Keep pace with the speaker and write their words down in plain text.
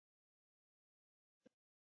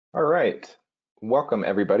All right. Welcome,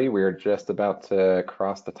 everybody. We're just about to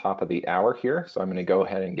cross the top of the hour here, so I'm going to go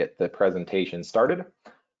ahead and get the presentation started.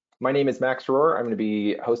 My name is Max Rohr. I'm going to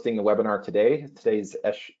be hosting the webinar today. Today's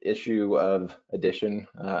issue of edition,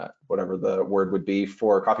 whatever the word would be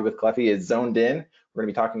for Coffee with Cleffy, is zoned in. We're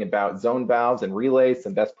going to be talking about zone valves and relays,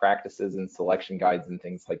 some best practices and selection guides and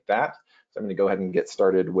things like that. So I'm going to go ahead and get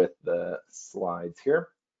started with the slides here.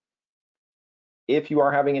 If you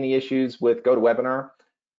are having any issues with GoToWebinar,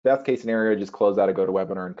 best case scenario, just close out of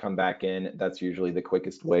GoToWebinar and come back in. That's usually the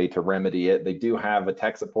quickest way to remedy it. They do have a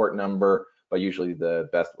tech support number, but usually the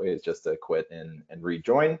best way is just to quit and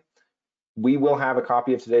rejoin. We will have a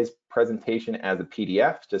copy of today's presentation as a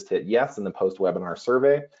PDF. Just hit yes in the post-webinar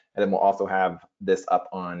survey. And then we'll also have this up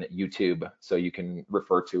on YouTube, so you can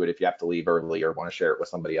refer to it if you have to leave early or want to share it with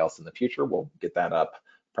somebody else in the future. We'll get that up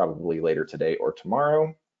probably later today or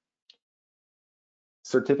tomorrow.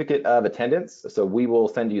 Certificate of attendance. So we will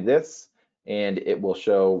send you this and it will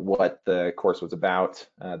show what the course was about,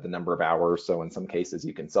 the number of hours. So in some cases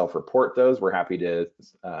you can self-report those. We're happy to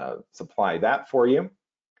supply that for you.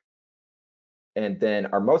 And then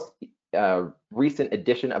our most recent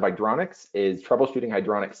edition of Hydronics is Troubleshooting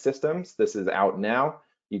Hydronic Systems. This is out now.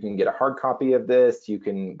 You can get a hard copy of this. You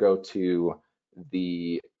can go to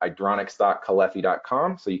the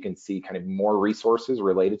hydronics.caleffi.com, so you can see kind of more resources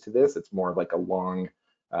related to this. It's more like a long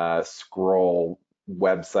scroll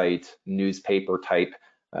website newspaper type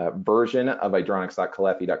version of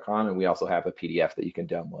hydronics.caleffi.com, and we also have a PDF that you can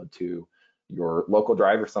download to your local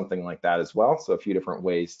drive or something like that as well. So a few different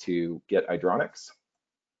ways to get Hydronics.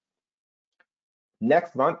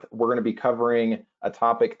 Next month, we're going to be covering a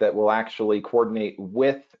topic that will actually coordinate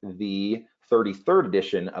with the 33rd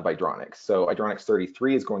edition of Hydronics. So Hydronics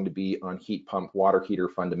 33 is going to be on heat pump water heater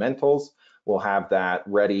fundamentals. We'll have that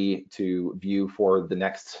ready to view for the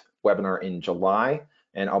next webinar in July.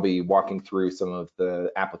 And I'll be walking through some of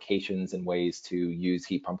the applications and ways to use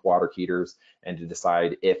heat pump water heaters and to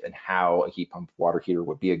decide if and how a heat pump water heater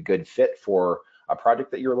would be a good fit for a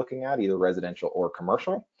project that you're looking at, either residential or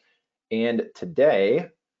commercial. And today,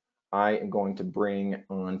 I am going to bring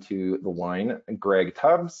onto the line Greg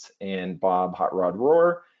Tubbs and Bob Hot Rod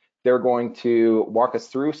Rohr. They're going to walk us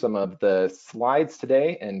through some of the slides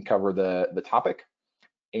today and cover the topic.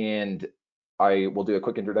 And I will do a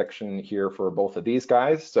quick introduction here for both of these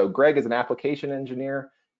guys. So Greg is an application engineer.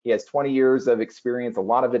 He has 20 years of experience, a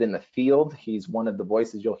lot of it in the field. He's one of the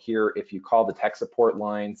voices you'll hear if you call the tech support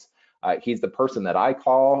lines. He's the person that I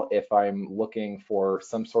call if I'm looking for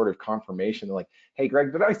some sort of confirmation, like, hey,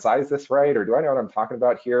 Greg, did I size this right? Or do I know what I'm talking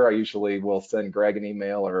about here? I usually will send Greg an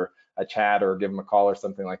email or a chat or give him a call or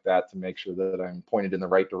something like that to make sure that I'm pointed in the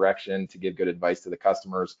right direction to give good advice to the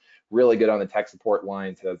customers. Really good on the tech support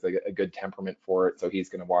lines, has a good temperament for it. So he's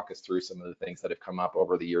going to walk us through some of the things that have come up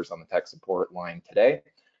over the years on the tech support line today.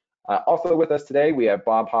 Also with us today, we have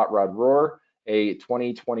Bob Hot Rod Rohr, a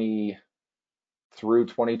 2020 through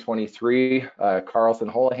 2023 Carlson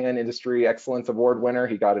Houlihan Industry Excellence Award winner.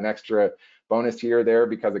 He got an extra bonus year there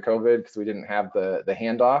because of COVID, because we didn't have the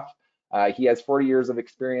handoff. He has 40 years of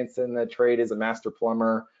experience in the trade as a master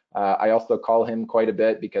plumber. I also call him quite a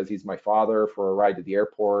bit because he's my father for a ride to the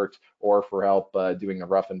airport or for help doing the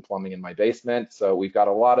rough and plumbing in my basement. So we've got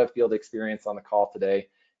a lot of field experience on the call today,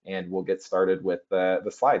 and we'll get started with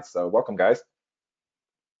the slides. So welcome, guys.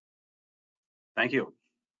 Thank you.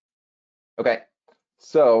 Okay.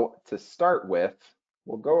 So to start with,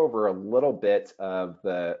 we'll go over a little bit of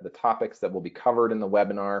the topics that will be covered in the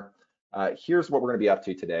webinar. Here's what we're going to be up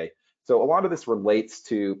to today. So a lot of this relates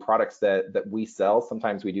to products that we sell.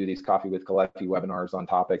 Sometimes we do these Coffee with Cleffy webinars on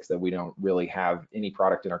topics that we don't really have any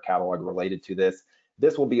product in our catalog related to this.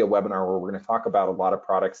 This will be a webinar where we're going to talk about a lot of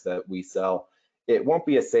products that we sell. It won't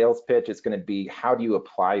be a sales pitch. It's going to be how do you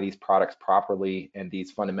apply these products properly, and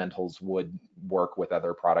these fundamentals would work with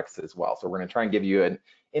other products as well. So we're going to try and give you an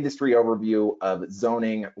industry overview of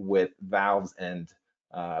zoning with valves and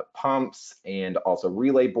pumps, and also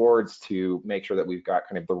relay boards to make sure that we've got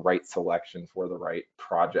kind of the right selection for the right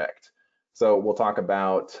project. So we'll talk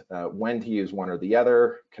about when to use one or the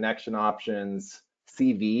other, connection options,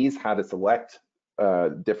 CVs, how to select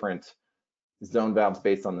different zone valves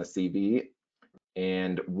based on the CV,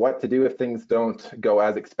 and what to do if things don't go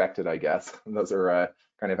as expected, I guess. Those are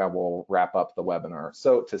kind of how we'll wrap up the webinar.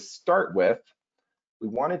 So to start with, we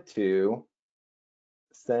wanted to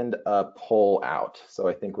send a poll out. So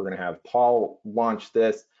I think we're going to have Paul launch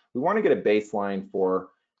this. We want to get a baseline for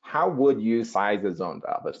how would you size a zone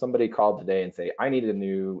valve? If somebody called today and say, I need a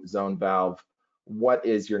new zone valve, what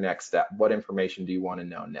is your next step? What information do you want to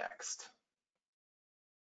know next?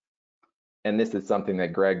 and this is something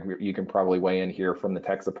that Greg, you can probably weigh in here from the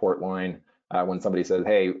tech support line. When somebody says,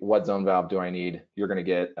 hey, what zone valve do I need? You're going to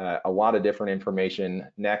get a lot of different information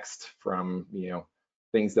next from,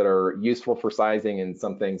 things that are useful for sizing and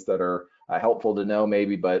some things that are helpful to know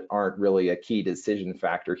maybe, but aren't really a key decision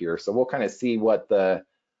factor here. So we'll kind of see what the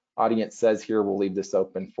audience says here. We'll leave this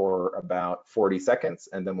open for about 40 seconds,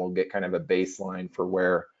 and then we'll get kind of a baseline for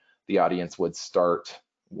where the audience would start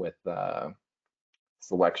with the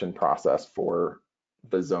selection process for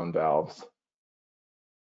the zone valves.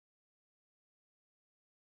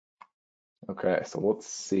 Okay, so let's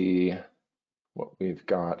see what we've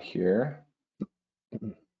got here.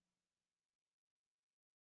 Looks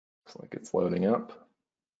like it's loading up.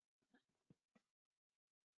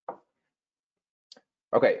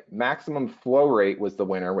 Okay, maximum flow rate was the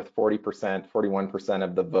winner with 40%, 41%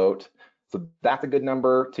 of the vote. So that's a good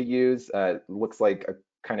number to use. Looks like a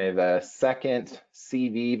kind of a second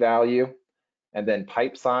CV value, and then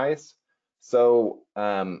pipe size. So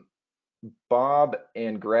Bob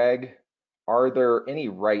and Greg, are there any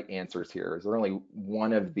right answers here? Is there only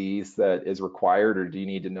one of these that is required, or do you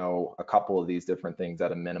need to know a couple of these different things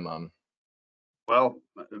at a minimum? Well,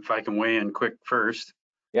 if I can weigh in quick first,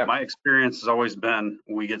 Yeah. My experience has always been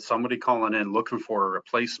we get somebody calling in looking for a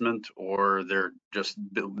replacement, or they're just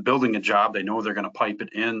building a job. They know they're going to pipe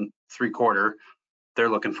it in 3/4. They're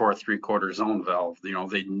looking for a 3/4 zone valve.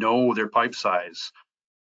 They know their pipe size.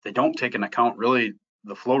 They don't take into account really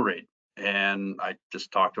the flow rate. And I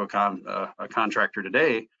just talked to a contractor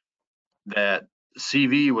today that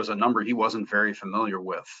CV was a number he wasn't very familiar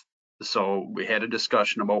with. So we had a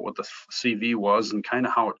discussion about what the CV was and kind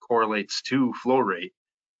of how it correlates to flow rate.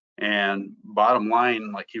 And bottom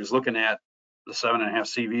line, like he was looking at the 7.5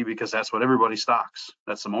 CV because that's what everybody stocks.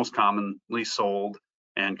 That's the most commonly sold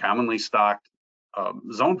and commonly stocked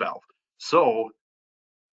zone valve. So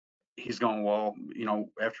he's going, well,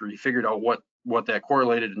 after he figured out what that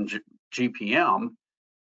correlated in GPM,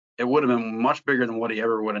 it would have been much bigger than what he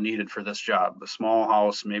ever would have needed for this job. A small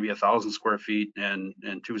house, maybe 1,000 square feet and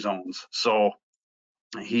 2 zones. So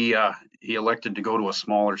he elected to go to a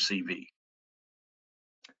smaller CV.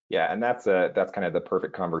 Yeah, and that's kind of the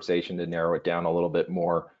perfect conversation to narrow it down a little bit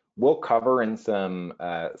more. We'll cover in some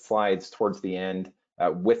slides towards the end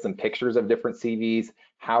with some pictures of different CVs,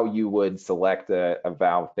 how you would select a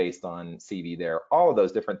valve based on CV there. All of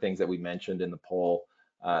those different things that we mentioned in the poll,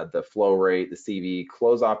 the flow rate, the CV,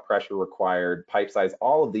 close-off pressure required, pipe size,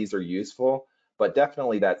 all of these are useful, but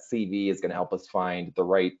definitely that CV is going to help us find the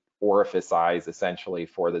right orifice size essentially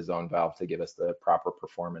for the zone valve to give us the proper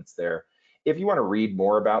performance there. If you want to read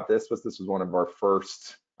more about this was one of our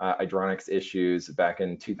first Hydronics issues back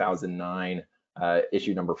in 2009.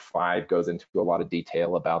 Issue number 5 goes into a lot of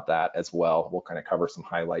detail about that as well. We'll kind of cover some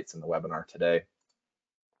highlights in the webinar today.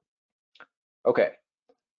 Okay,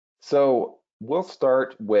 so we'll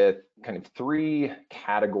start with kind of 3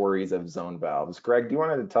 categories of zone valves. Greg, do you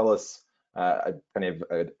want to tell us kind of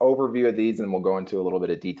an overview of these, and we'll go into a little bit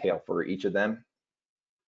of detail for each of them?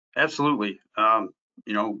 Absolutely.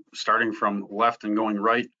 Starting from left and going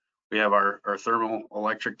right, we have our thermal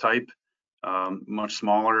electric type, much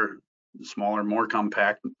smaller, more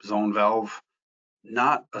compact zone valve.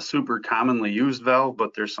 Not a super commonly used valve,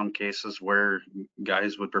 but there's some cases where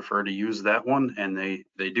guys would prefer to use that one, and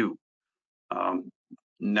they do.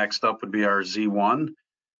 Next up would be our Z1.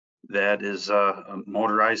 That is a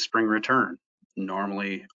motorized spring return,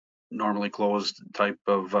 normally closed type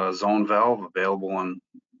of zone valve, available in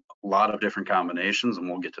a lot of different combinations, and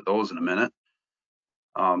we'll get to those in a minute.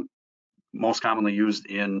 Most commonly used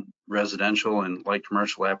in residential and light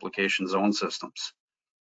commercial application zone systems.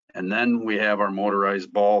 And then we have our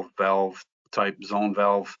motorized ball valve type zone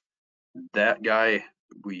valve. That guy,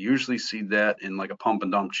 we usually see that in like a pump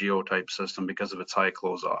and dump geo type system because of its high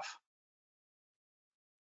close off.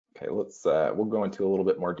 Okay, we'll go into a little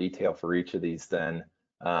bit more detail for each of these then.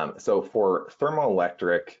 So for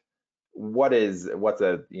thermoelectric, what's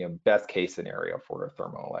a best case scenario for a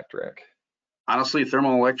thermoelectric? Honestly,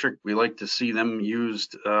 thermoelectric, we like to see them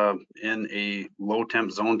used in a low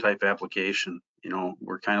temp zone type application.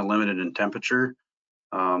 We're kind of limited in temperature.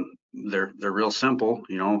 They're real simple.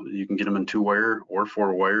 You can get them in 2-wire or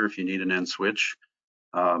 4-wire if you need an end switch.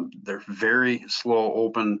 They're very slow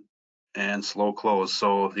open and slow close.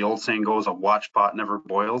 So the old saying goes, a watch pot never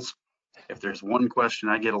boils. If there's one question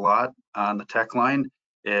I get a lot on the tech line,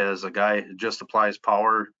 is a guy just applies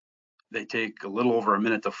power. They take a little over a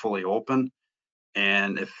minute to fully open.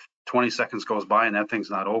 And if 20 seconds goes by and that thing's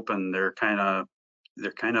not open, they're kind of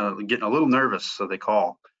getting a little nervous, so they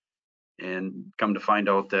call. And come to find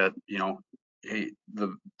out that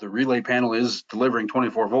the relay panel is delivering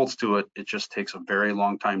 24 volts to it. It just takes a very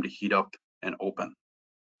long time to heat up and open.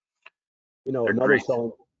 You know,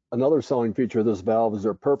 They're another selling feature of this valve is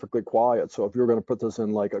they're perfectly quiet. So if you're going to put this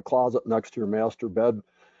in like a closet next to your master bed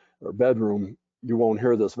or bedroom, you won't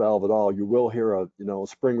hear this valve at all. You will hear a, you know,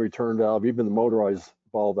 spring return valve, even the motorized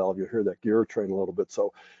ball valve, you hear that gear train a little bit.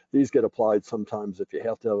 So these get applied sometimes if you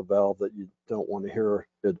have to have a valve that you don't want to hear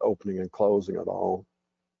it opening and closing at all.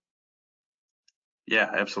 Yeah,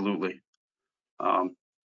 absolutely. So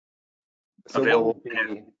Available. what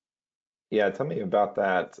would be, yeah, tell me about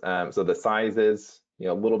that. So the size is, you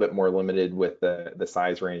know, a little bit more limited with the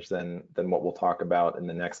size range than what we'll talk about in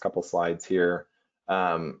the next couple slides here.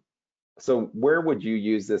 So where would you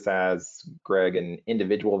use this as, Greg, an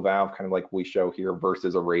individual valve, kind of like we show here,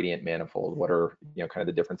 versus a radiant manifold? What are, you know, kind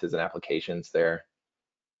of the differences in applications there?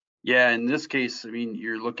 Yeah, in this case, I mean,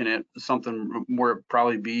 you're looking at something where it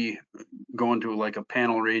probably be going to like a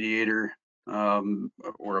panel radiator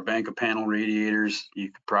or a bank of panel radiators.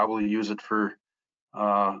 You could probably use it for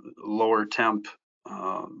lower temp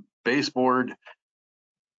baseboard.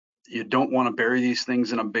 You don't want to bury these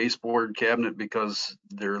things in a baseboard cabinet because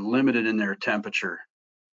they're limited in their temperature.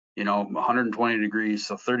 You know, 120 degrees,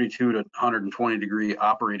 so 32 to 120 degree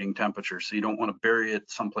operating temperature. So you don't want to bury it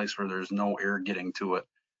someplace where there's no air getting to it.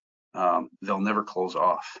 They'll never close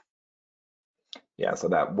off. Yeah, so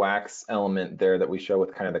that wax element there that we show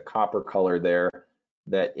with kind of the copper color there,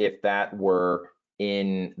 that if that were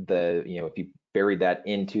in the, you know, if you buried that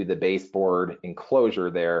into the baseboard enclosure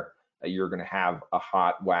there, you're going to have a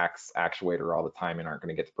hot wax actuator all the time and aren't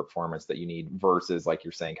going to get the performance that you need, versus, like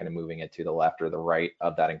you're saying, kind of moving it to the left or the right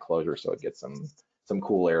of that enclosure so it gets some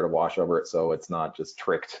cool air to wash over it, so it's not just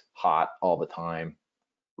tricked hot all the time.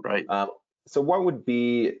 Right. So what would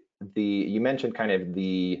be you mentioned kind of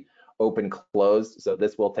the open closed, so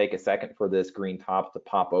this will take a second for this green top to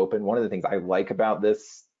pop open. One of the things I like about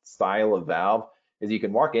this style of valve is you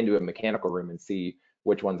can walk into a mechanical room and see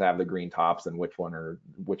which ones have the green tops and which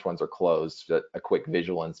ones are closed. A quick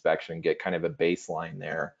visual inspection, get kind of a baseline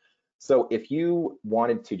there. So if you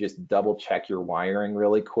wanted to just double check your wiring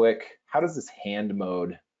really quick, how does this hand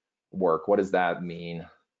mode work? What does that mean?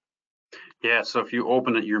 Yeah, so if you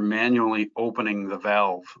open it, you're manually opening the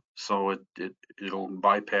valve. So it'll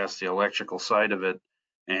bypass the electrical side of it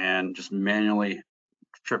and just manually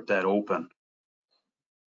trip that open.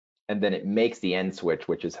 And then it makes the end switch,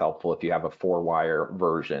 which is helpful if you have a 4-wire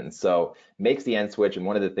version. So makes the end switch, and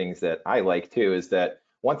one of the things that I like too is that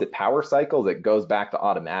once it power cycles, it goes back to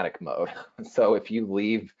automatic mode. So if you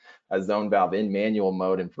leave a zone valve in manual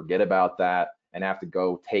mode and forget about that and have to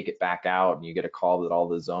go take it back out and you get a call that all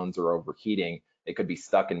the zones are overheating, it could be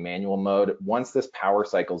stuck in manual mode. Once this power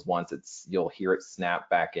cycles once, you'll hear it snap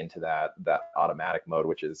back into that automatic mode,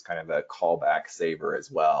 which is kind of a callback saver as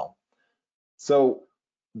well. So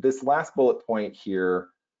this last bullet point here,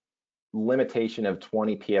 limitation of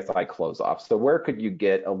 20 psi close off. So where could you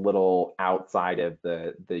get a little outside of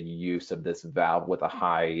the use of this valve with a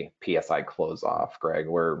high psi close off, Greg?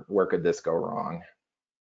 Where could this go wrong?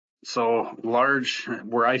 So large,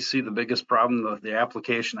 where I see the biggest problem, the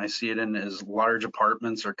application I see it in is large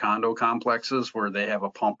apartments or condo complexes where they have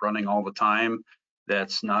a pump running all the time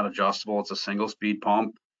that's not adjustable. It's a single speed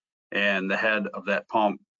pump, and the head of that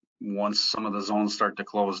pump, once some of the zones start to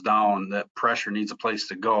close down, that pressure needs a place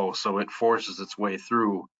to go, so it forces its way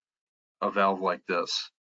through a valve like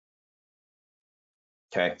this.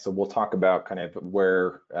 Okay, so we'll talk about kind of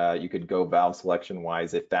where you could go valve selection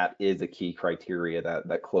wise if that is a key criteria,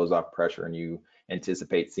 that close off pressure, and you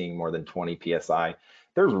anticipate seeing more than 20 psi.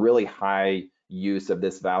 There's really high use of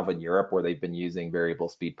this valve in Europe where they've been using variable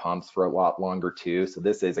speed pumps for a lot longer too. So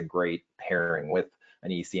this is a great pairing with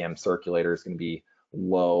an ECM circulator. It's going to be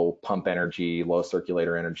low pump energy, low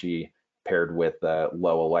circulator energy, paired with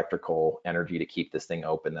low electrical energy to keep this thing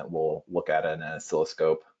open, that we'll look at in an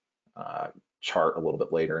oscilloscope chart a little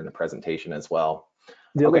bit later in the presentation as well.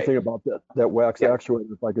 The other thing about that wax actuator,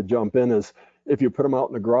 if I could jump in, is if you put them out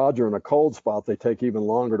in the garage or in a cold spot, they take even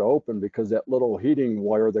longer to open because that little heating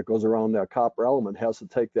wire that goes around that copper element has to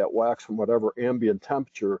take that wax from whatever ambient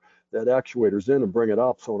temperature that actuator's in and bring it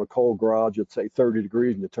up. So in a cold garage, it's say 30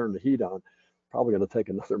 degrees and you turn the heat on, probably going to take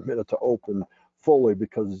another minute to open fully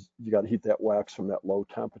because you got to heat that wax from that low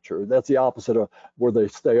temperature. That's the opposite of where they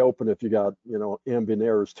stay open. If you got, you know, ambient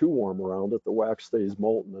air is too warm around it, the wax stays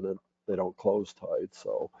molten and they don't close tight.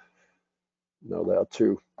 So know that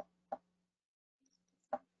too.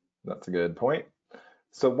 That's a good point.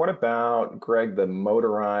 So what about, Greg, the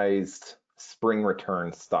motorized spring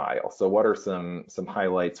return style? So what are some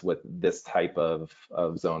highlights with this type of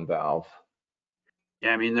zone valve?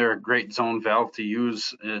 Yeah, I mean, they're a great zone valve to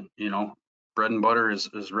use. You know, bread and butter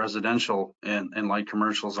is residential and light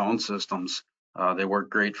commercial zone systems. They work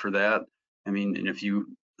great for that. I mean, and if you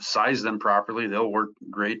size them properly, they'll work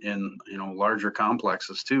great in, you know, larger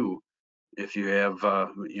complexes too. If you have,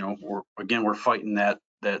 you know, we're fighting that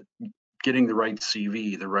getting the right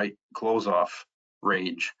CV, the right close off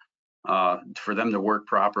range, for them to work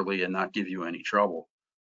properly and not give you any trouble.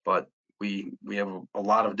 But we have a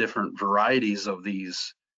lot of different varieties of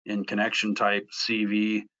these in connection type,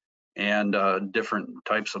 CV, and different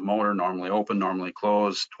types of motor, normally open, normally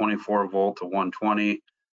closed, 24 volt to 120,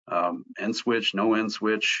 end switch, no end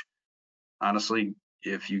switch. Honestly,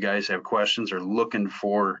 if you guys have questions or looking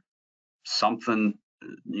for something,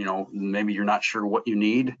 you know, maybe you're not sure what you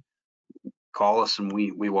need, call us and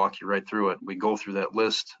we walk you right through it. We go through that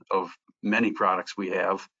list of many products we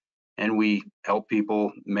have, and we help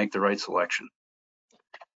people make the right selection.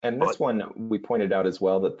 And this one, we pointed out as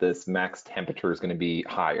well that this max temperature is going to be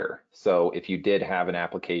higher. So if you did have an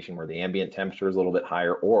application where the ambient temperature is a little bit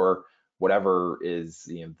higher, or whatever is,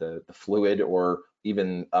 you know, the fluid, or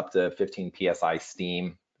even up to 15 psi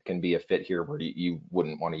steam can be a fit here, where you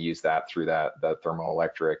wouldn't want to use that through that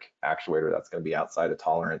thermoelectric actuator. That's going to be outside of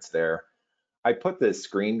tolerance there. I put this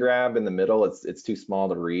screen grab in the middle. It's too small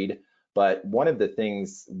to read. But one of the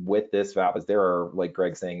things with this valve is there are, like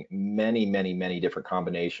Greg saying, many different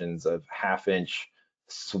combinations of half-inch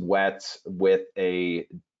sweat with a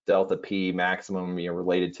delta P maximum, you know,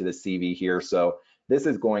 related to the CV here. So this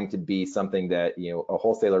is going to be something that, you know, a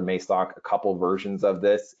wholesaler may stock a couple versions of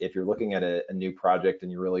this. If you're looking at a new project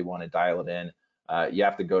and you really want to dial it in, you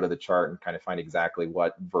have to go to the chart and kind of find exactly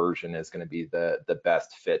what version is going to be the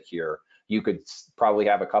best fit here. You could probably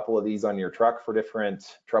have a couple of these on your truck for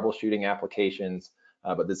different troubleshooting applications,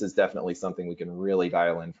 but this is definitely something we can really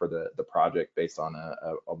dial in for the project based on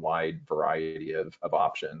a wide variety of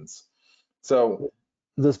options. So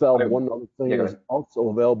this valve, one other thing, is also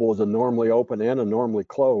available as a normally open and a normally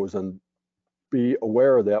closed, and be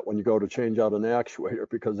aware of that when you go to change out an actuator,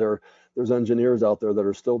 because there's engineers out there that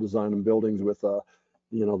are still designing buildings with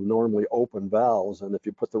you know, normally open valves, and if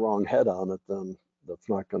you put the wrong head on it, then that's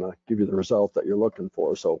not going to give you the result that you're looking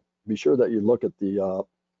for. So be sure that you look at the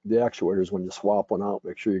actuators when you swap one out.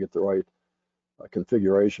 Make sure you get the right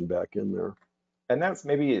configuration back in there. And that's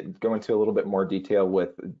maybe go into a little bit more detail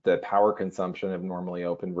with the power consumption of normally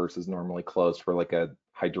open versus normally closed for like a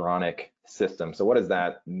hydronic system. So what does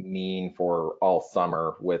that mean for all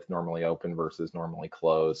summer with normally open versus normally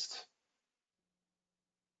closed?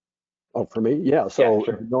 Oh, for me, yeah. So yeah,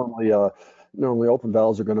 sure. Normally open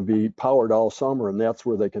valves are going to be powered all summer, and that's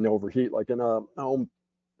where they can overheat. Like in a home,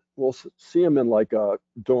 we'll see them in like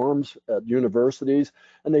dorms at universities,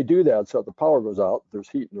 and they do that. So if the power goes out, there's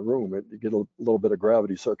heat in the room. You get a little bit of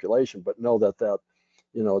gravity circulation, but know that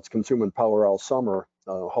you know, it's consuming power all summer,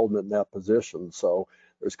 holding it in that position. So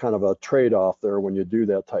there's kind of a trade-off there when you do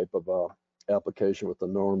that type of application with the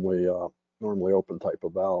normally open type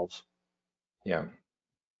of valves. Yeah.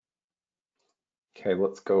 Okay,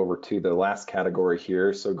 let's go over to the last category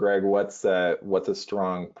here. So Greg, what's a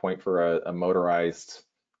strong point for a motorized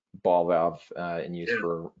ball valve in use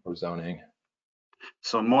for zoning?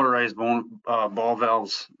 So motorized ball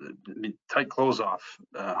valves, tight close off,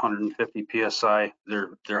 150 psi.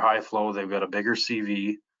 They're high flow. They've got a bigger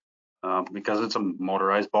CV because it's a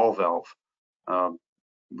motorized ball valve.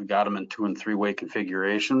 We got them in 2- and 3-way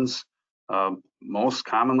configurations. Most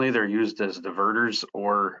commonly, they're used as diverters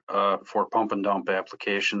or for pump and dump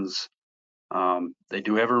applications. They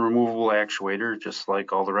do have a removable actuator, just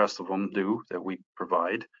like all the rest of them do that we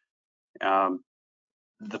provide.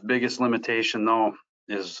 The biggest limitation, though,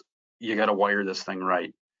 is you got to wire this thing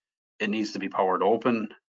right. It needs to be powered open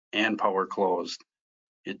and power closed.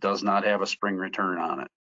 It does not have a spring return on it.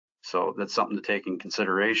 So that's something to take in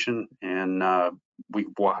consideration. And we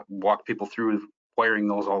walk people through wiring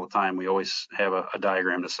those all the time. We always have a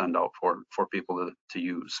diagram to send out for people to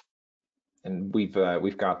use. And we've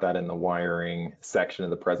got that in the wiring section of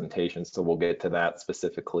the presentation, so we'll get to that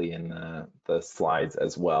specifically in the slides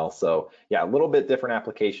as well. So yeah, a little bit different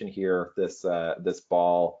application here. This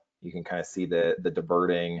ball, you can kind of see the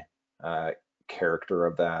diverting character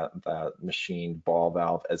of that machined ball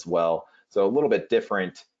valve as well. So a little bit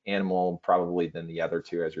different animal probably than the other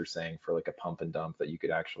two, as you're saying, for like a pump and dump that you could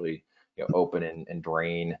actually, you know, open and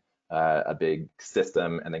drain a big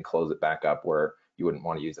system and then close it back up, where you wouldn't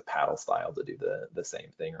want to use a paddle style to do the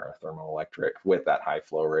same thing, or a thermoelectric with that high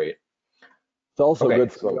flow rate. It's also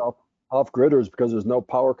good for off-gridders because there's no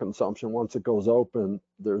power consumption. Once it goes open,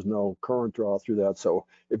 there's no current draw through that. So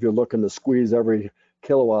if you're looking to squeeze every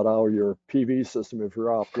kilowatt hour your PV system, if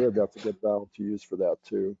you're off grid, that's a good valve to use for that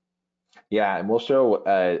too. Yeah, and we'll show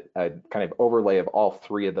a kind of overlay of all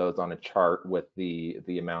three of those on a chart with the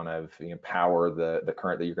amount of power, the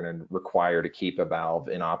current that you're going to require to keep a valve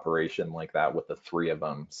in operation like that with the three of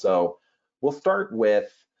them. So we'll start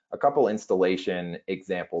with a couple installation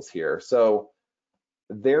examples here. So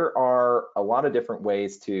there are a lot of different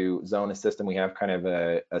ways to zone a system. We have kind of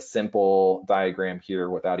a simple diagram here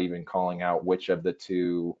without even calling out which of the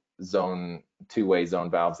two-way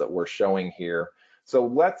zone valves that we're showing here. So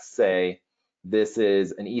let's say this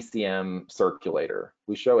is an ECM circulator.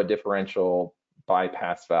 We show a differential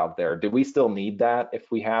bypass valve there. Do we still need that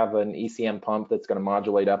if we have an ECM pump that's going to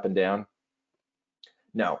modulate up and down?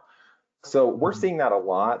 No. So we're seeing that a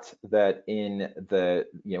lot, that in the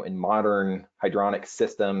in modern hydronic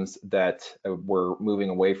systems that we're moving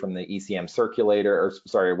away from the ECM circulator, or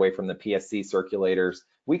sorry, away from the PSC circulators.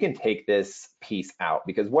 We can take this piece out,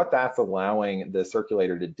 because what that's allowing the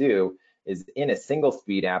circulator to do is in a single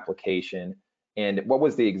speed application. And what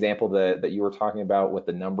was the example that you were talking about with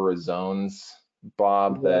the number of zones,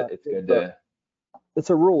 Bob? Yeah, that it's good to. It's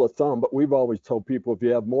a rule of thumb, but we've always told people if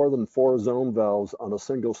you have more than 4 zone valves on a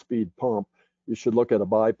single speed pump, you should look at a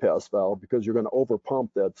bypass valve, because you're going to over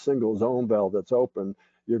pump that single zone valve that's open.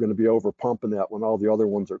 You're going to be over pumping that when all the other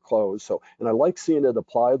ones are closed. So, and I like seeing it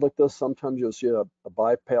applied like this. Sometimes you'll see a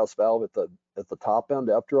bypass valve at the top end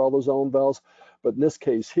after all the zone valves. But in this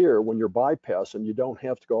case here, when you're bypassing, you don't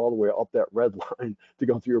have to go all the way up that red line to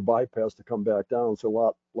go through your bypass to come back down. So a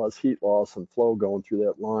lot less heat loss and flow going through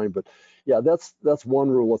that line. But yeah, that's one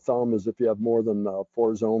rule of thumb, is if you have more than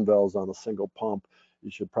 4 zone valves on a single pump,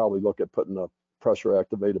 you should probably look at putting a pressure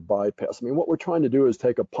activated bypass. I mean, what we're trying to do is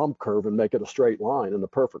take a pump curve and make it a straight line. In the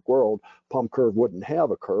perfect world, pump curve wouldn't have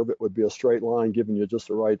a curve. It would be a straight line, giving you just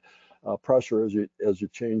the right pressure as you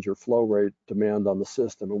change your flow rate demand on the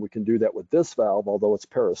system. And we can do that with this valve. Although it's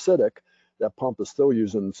parasitic, that pump is still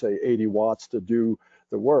using, say, 80 watts to do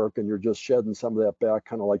the work, and you're just shedding some of that back,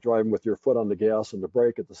 kind of like driving with your foot on the gas and the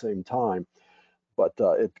brake at the same time. But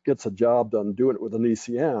it gets a job done. Doing it with an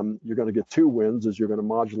ECM, you're going to get 2 wins, as you're going to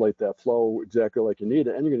modulate that flow exactly like you need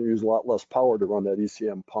it, and you're going to use a lot less power to run that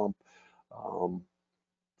ECM pump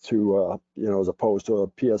as opposed to a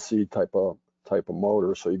PSC type of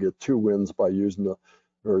motor. So you get 2 wins by using the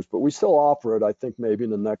MERS. But we still offer it, I think, maybe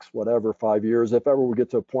in the next 5 years, if ever we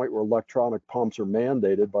get to a point where electronic pumps are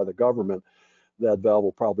mandated by the government, that valve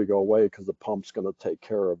will probably go away, because the pump's going to take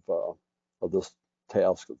care of this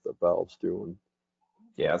task that the valve's doing.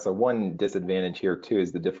 Yeah, so one disadvantage here too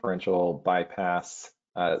is the differential bypass.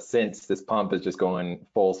 Since this pump is just going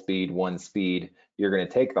full speed, 1 speed, you're going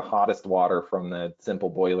to take the hottest water from the simple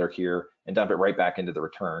boiler here and dump it right back into the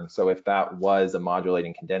return. So if that was a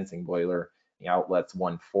modulating condensing boiler, the outlet's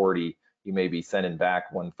 140, you may be sending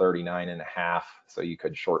back 139.5. So you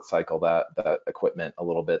could short cycle that equipment a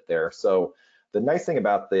little bit there. So the nice thing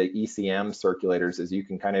about the ECM circulators is you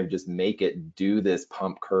can kind of just make it do this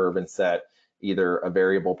pump curve and set either a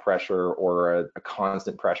variable pressure or a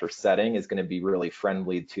constant pressure setting is going to be really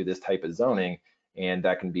friendly to this type of zoning. And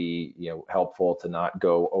that can be helpful to not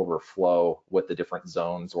go overflow with the different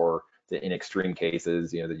zones, or in extreme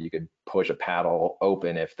cases, that you could push a paddle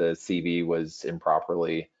open if the CV was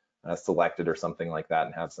improperly selected or something like that,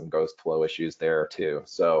 and have some ghost flow issues there too.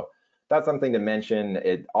 So that's something to mention.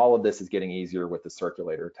 All of this is getting easier with the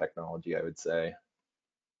circulator technology, I would say.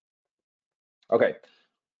 Okay.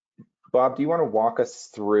 Bob, do you want to walk us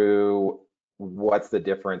through what's the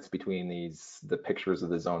difference between the pictures of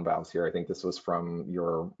the zone valves here? I think this was from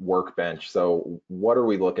your workbench. So what are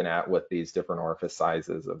we looking at with these different orifice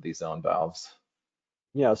sizes of these zone valves?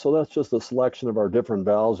 Yeah, so that's just a selection of our different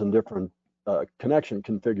valves and different connection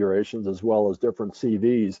configurations, as well as different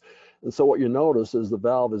CVs. And so what you notice is the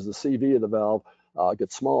CV of the valve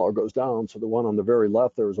gets smaller, goes down. So the one on the very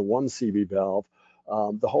left, there is a 1 CV valve.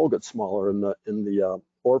 The hole gets smaller in the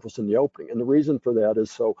orifice in the opening. And the reason for that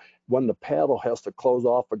is so when the paddle has to close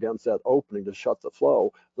off against that opening to shut the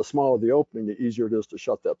flow, the smaller the opening, the easier it is to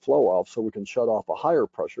shut that flow off. So we can shut off a higher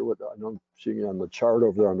pressure. I know I'm seeing on the chart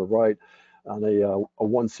over there on the right, on a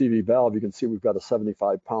 1 CV valve, you can see we've got a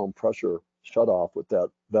 75-pound pressure shut off with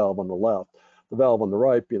that valve on the left. The valve on the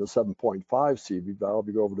right being a 7.5 CV valve,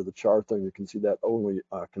 you go over to the chart there and you can see that only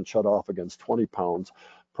can shut off against 20 pounds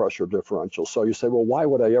pressure differential. So you say, well, why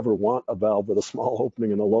would I ever want a valve with a small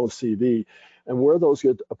opening and a low CV? And where those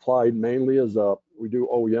get applied mainly is we do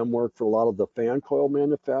OEM work for a lot of the fan coil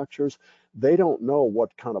manufacturers. They don't know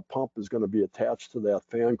what kind of pump is going to be attached to that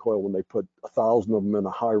fan coil when they put 1,000 of them in a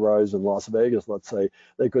high rise in Las Vegas. Let's say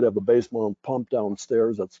they could have a base mount pump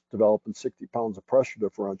downstairs that's developing 60 pounds of pressure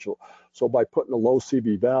differential. So by putting a low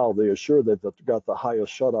CV valve, they assure that they've got the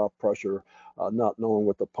highest shutoff pressure, not knowing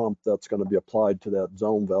what the pump that's going to be applied to that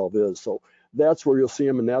zone valve is. So that's where you'll see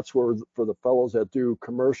them, and that's where for the fellows that do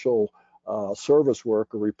commercial service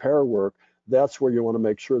work or repair work, that's where you want to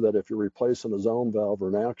make sure that if you're replacing a zone valve or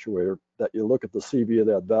an actuator, that you look at the CV of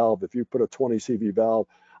that valve. If you put a 20 CV valve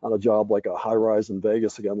on a job like a high rise in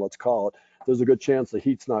Vegas, again, let's call it, there's a good chance the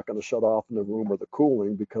heat's not going to shut off in the room or the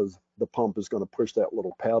cooling because the pump is going to push that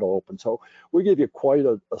little paddle open. So we give you quite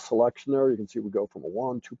a selection there. You can see we go from a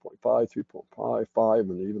 1, 2.5, 3.5, 5,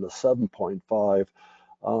 and even a 7.5.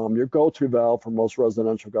 Your go-to valve for most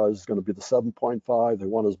residential guys is going to be the 7.5. They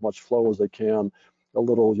want as much flow as they can. A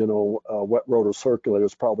little, wet rotor circulator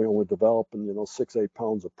is probably only developing, 6-8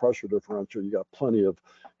 pounds of pressure differential. You got plenty of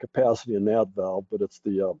capacity in that valve, but it's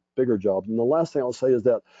the bigger job. And the last thing I'll say is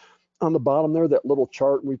that on the bottom there, that little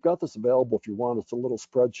chart, we've got this available if you want. It's a little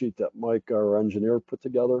spreadsheet that Mike, our engineer, put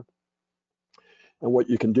together. And what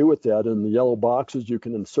you can do with that, in the yellow boxes, you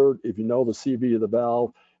can insert, if you know the CV of the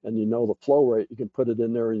valve and you know the flow rate, you can put it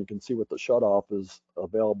in there and you can see what the shutoff is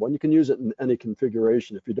available. And you can use it in any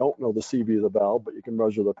configuration. If you don't know the CV of the valve, but you can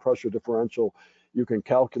measure the pressure differential, you can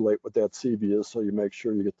calculate what that CV is so you make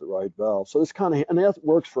sure you get the right valve. So it's kind of, and that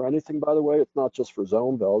works for anything, by the way. It's not just for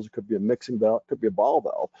zone valves. It could be a mixing valve, it could be a ball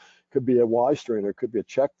valve, it could be a Y strainer, it could be a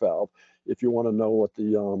check valve. If you want to know what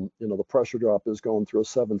the the pressure drop is going through a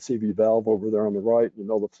 7 CV valve over there on the right,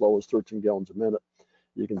 the flow is 13 gallons a minute.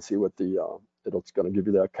 You can see what the it's going to give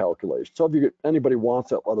you that calculation. So if anybody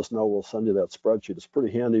wants that, let us know. We'll send you that spreadsheet. It's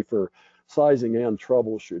pretty handy for sizing and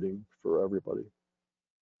troubleshooting for everybody.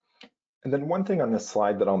 And then one thing on this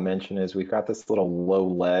slide that I'll mention is we've got this little low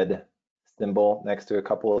lead symbol next to a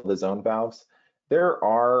couple of the zone valves. There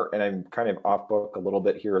are, and I'm kind of off book a little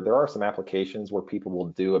bit here, there are some applications where people will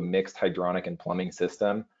do a mixed hydronic and plumbing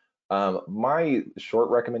system. My short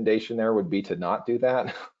recommendation there would be to not do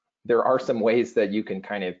that. There are some ways that you can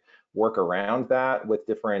kind of work around that with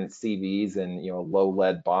different CVs and low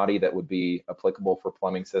lead body that would be applicable for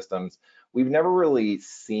plumbing systems. We've never really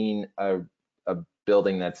seen a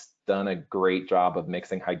building that's done a great job of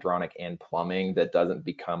mixing hydronic and plumbing that doesn't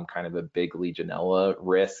become kind of a big Legionella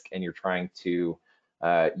risk, and you're trying to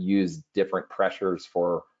use different pressures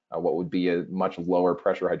for what would be a much lower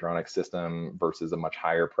pressure hydronic system versus a much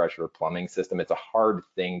higher pressure plumbing system. It's a hard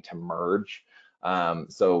thing to merge.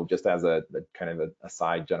 So just as a kind of a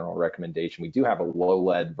side general recommendation, we do have a low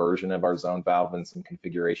lead version of our zone valve in some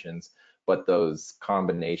configurations, but those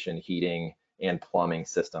combination heating and plumbing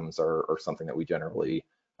systems are something that we generally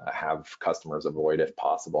have customers avoid if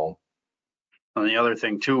possible. And the other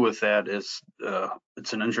thing too with that is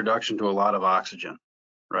it's an introduction to a lot of oxygen,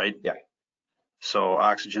 right? Yeah. So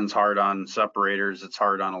oxygen's hard on separators. It's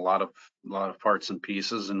hard on a lot of parts and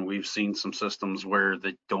pieces, and we've seen some systems where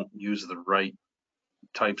they don't use the right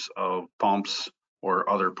types of pumps or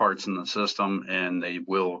other parts in the system, and they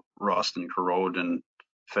will rust and corrode and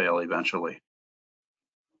fail eventually.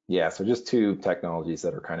 Yeah, so just two technologies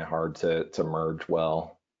that are kind of hard to merge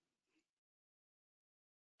well.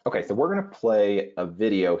 Okay, so we're going to play a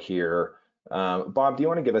video here. Bob, do you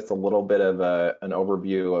want to give us a little bit of an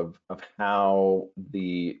overview of how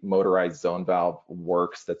the motorized zone valve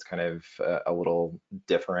works that's kind of a little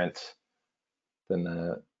different than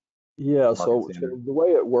the so the way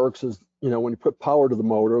it works is, when you put power to the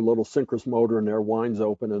motor, a little synchronous motor in there winds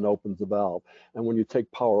open and opens the valve. And when you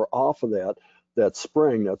take power off of that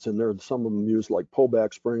spring that's in there, some of them use like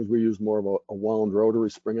pullback springs. We use more of a wound rotary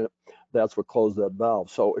spring in it. That's what closes that valve.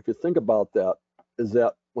 So if you think about that, is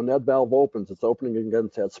that when that valve opens, it's opening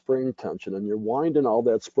against that spring tension, and you're winding all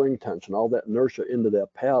that spring tension, all that inertia into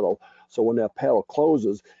that paddle. So when that paddle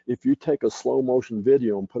closes, if you take a slow motion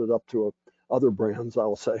video and put it up to other brands, I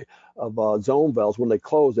will say, of zone valves, when they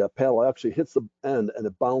close, that paddle actually hits the end and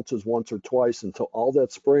it bounces once or twice until all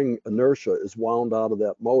that spring inertia is wound out of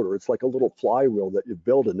that motor. It's like a little flywheel that you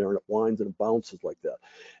build in there, and it winds and it bounces like that.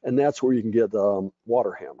 And that's where you can get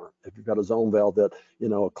water hammer. If you've got a zone valve that,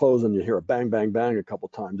 close and you hear a bang, bang, bang a couple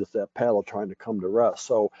times, it's that paddle trying to come to rest.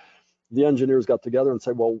 So the engineers got together and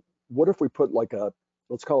said, well, what if we put like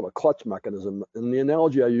let's call it a clutch mechanism. And the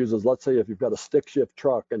analogy I use is, let's say if you've got a stick shift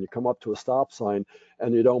truck and you come up to a stop sign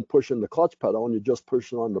and you don't push in the clutch pedal and you just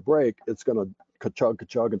push on the brake, it's going to ka-chug,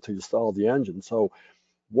 ka-chug until you stall the engine. So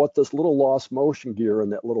what this little lost motion gear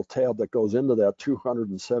and that little tab that goes into that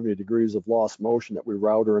 270 degrees of lost motion that we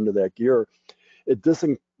router into that gear, it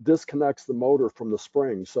disconnects the motor from the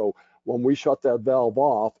spring. So when we shut that valve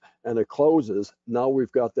off and it closes, now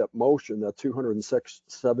we've got that motion, that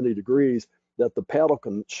 270 degrees, that the paddle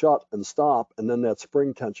can shut and stop, and then that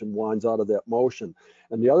spring tension winds out of that motion.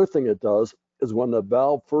 And the other thing it does is when the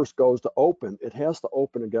valve first goes to open, it has to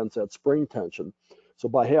open against that spring tension. So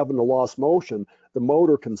by having the lost motion, the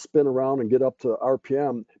motor can spin around and get up to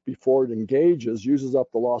RPM before it engages, uses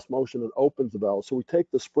up the lost motion, and opens the valve. So we take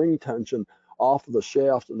the spring tension off of the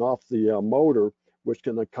shaft and off the motor, which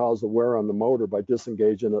can cause the wear on the motor by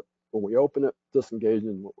disengaging it when we open it,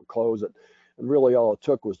 disengaging when we close it. And really all it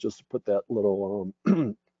took was just to put that little,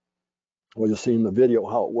 well, you see in the video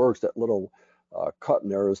how it works, that little cut in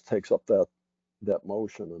there takes up that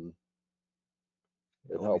motion, and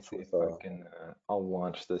it helps with. I'll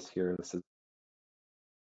launch this here. This is.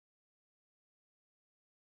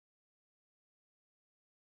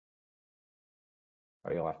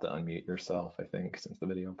 Oh, you'll have to unmute yourself, I think, since the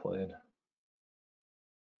video played.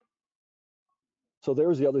 So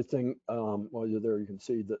there's the other thing. While you're there, you can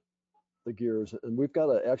see that the gears, and we've got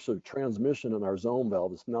a actually transmission in our zone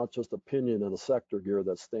valve. It's not just a pinion and a sector gear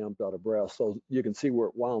that's stamped out of brass. So you can see where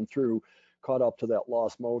it wound through, caught up to that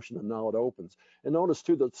lost motion, and now it opens. And notice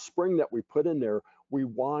too, the spring that we put in there, we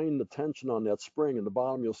wind the tension on that spring. In the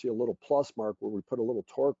bottom, you'll see a little plus mark where we put a little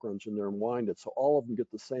torque wrench in there and wind it. So all of them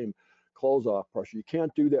get the same close-off pressure. You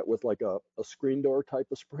can't do that with like a screen door type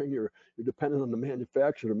of spring. You're dependent on the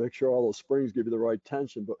manufacturer to make sure all those springs give you the right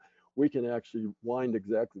tension, but we can actually wind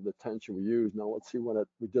exactly the tension we use. Now let's see when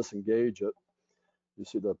we disengage it. You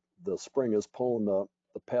see the spring is pulling the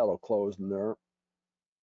paddle closed in there.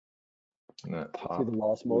 And that top, see the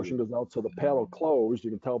lost motion goes out. So the paddle closed,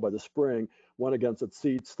 you can tell by the spring, went against its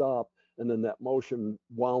seat, stopped, and then that motion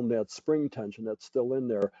wound that spring tension that's still in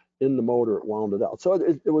there in the motor, it wound it out. So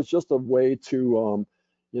it was just a way to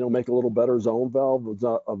make a little better zone valve. It's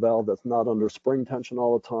not a valve that's not under spring tension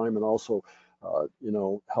all the time, and also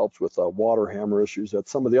helps with water hammer issues that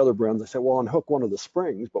some of the other brands, they say, well, unhook one of the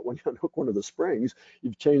springs, but when you unhook one of the springs,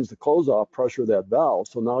 you've changed the close-off pressure of that valve.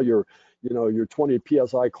 So now your 20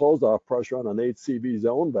 PSI close-off pressure on an 8CV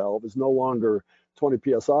zone valve is no longer 20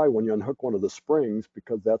 PSI when you unhook one of the springs,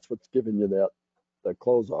 because that's what's giving you that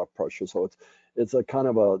close-off pressure. So it's a kind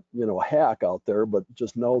of a hack out there, but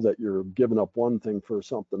just know that you're giving up one thing for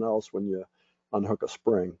something else when you unhook a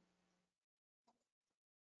spring.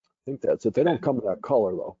 I think that's it. They don't come in that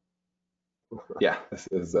color though. Yeah, this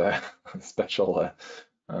is a special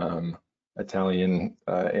Italian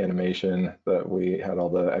animation that we had all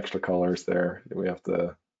the extra colors there. We have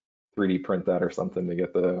to 3D print that or something to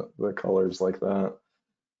get the colors like that.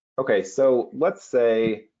 Okay, so let's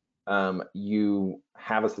say you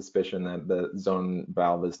have a suspicion that the zone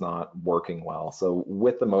valve is not working well. So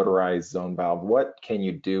with the motorized zone valve, what can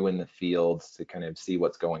you do in the field to kind of see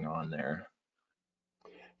what's going on there?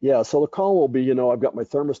 Yeah, so the call will be, I've got my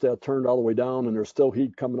thermostat turned all the way down and there's still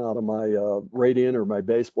heat coming out of my radiant or my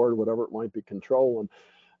baseboard, whatever it might be controlling.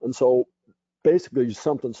 And so basically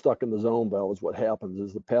something stuck in the zone valve is what happens,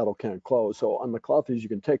 is the paddle can't close. So on the Cluffies, you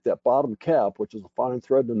can take that bottom cap, which is a fine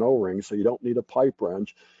thread and an O-ring, so you don't need a pipe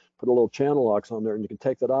wrench, put a little channel locks on there, and you can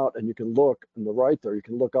take that out, and you can look in the right there, you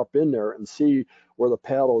can look up in there and see where the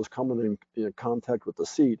paddle is coming in contact with the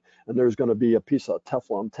seat. And there's going to be a piece of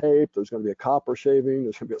Teflon tape, there's going to be a copper shaving,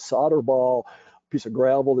 there's going to be a solder ball, a piece of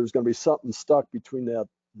gravel, there's going to be something stuck between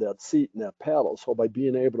that seat and that paddle. So by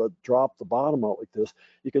being able to drop the bottom out like this,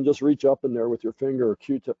 you can just reach up in there with your finger or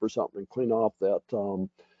Q-tip or something and clean off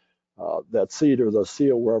that seat or the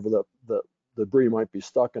seal, wherever the debris might be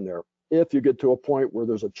stuck in there. If you get to a point where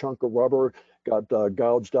there's a chunk of rubber got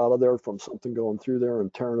gouged out of there from something going through there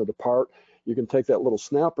and tearing it apart, you can take that little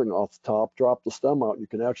snap ring off the top, drop the stem out, and you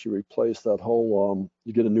can actually replace that whole,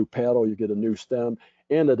 you get a new paddle, you get a new stem,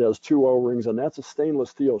 and it has 2 O-rings, and that's a stainless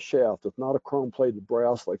steel shaft. It's not a chrome-plated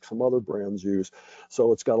brass like some other brands use.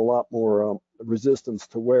 So it's got a lot more resistance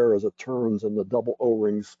to wear as it turns, and the double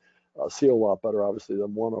O-rings seal a lot better, obviously,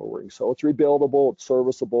 than 1 O-ring. So it's rebuildable, it's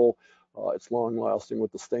serviceable, it's long-lasting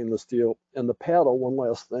with the stainless steel. And the paddle, one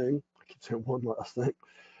last thing, I keep saying one last thing,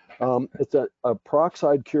 it's a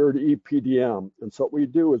peroxide cured EPDM. And so what we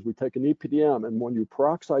do is we take an EPDM, and when you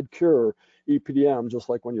peroxide cure EPDM, just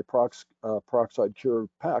like when you peroxide cure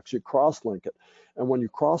PAX, you cross-link it. And when you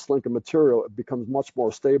cross-link a material, it becomes much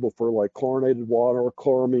more stable for like chlorinated water,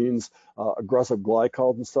 chloramines, aggressive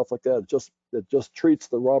glycols and stuff like that. It just treats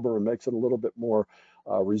the rubber and makes it a little bit more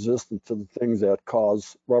resistant to the things that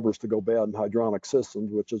cause rubbers to go bad in hydronic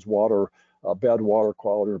systems, which is water, bad water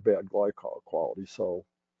quality or bad glycol quality. So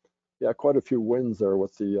Yeah, quite a few wins there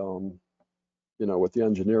with the, you know, with the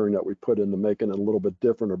engineering that we put into making it a little bit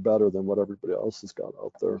different or better than what everybody else has got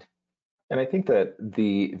out there. And I think that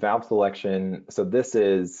the valve selection, so this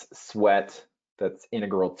is sweat that's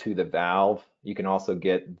integral to the valve. You can also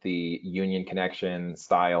get the union connection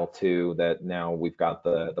style too, that now we've got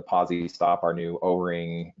the posi stop, our new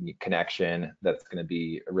O-ring connection, that's going to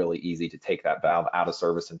be really easy to take that valve out of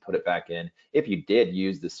service and put it back in. If you did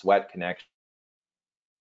use the sweat connection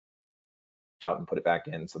and put it back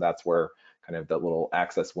in, so that's where kind of the little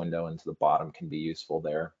access window into the bottom can be useful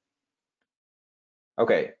there.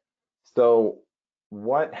 Okay, so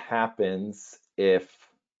what happens if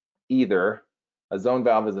either a zone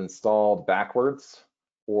valve is installed backwards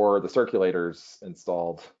or the circulator's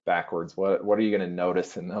installed backwards? What are you going to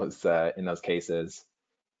notice in those cases?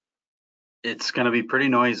 It's going to be pretty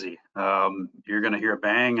noisy. You're going to hear a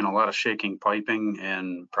bang and a lot of shaking piping,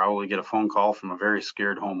 and probably get a phone call from a very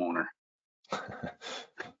scared homeowner.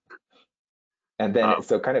 And then,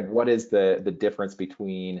 so kind of what is the difference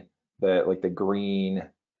between the green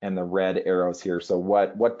and the red arrows here? So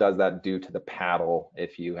what does that do to the paddle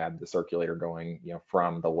if you have the circulator going, you know,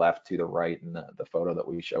 from the left to the right in the photo that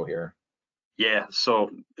we show here? Yeah, so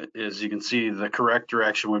as you can see, the correct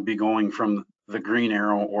direction would be going from the green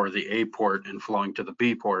arrow or the A port and flowing to the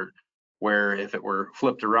B port, where if it were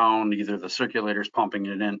flipped around, either the circulator's pumping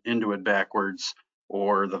it into it backwards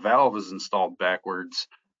or the valve is installed backwards,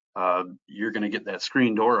 you're going to get that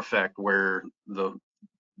screen door effect where the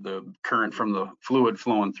current from the fluid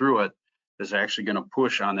flowing through it is actually going to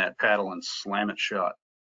push on that paddle and slam it shut.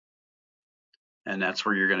 And that's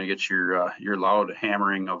where you're going to get your loud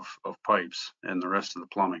hammering of pipes and the rest of the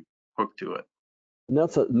plumbing hooked to it. And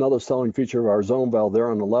that's another selling feature of our zone valve there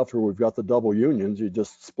on the left, where we've got the double unions. You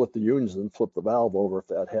just split the unions and flip the valve over if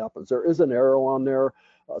that happens. There is an arrow on there.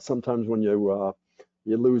 Sometimes when you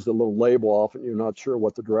lose the little label off and you're not sure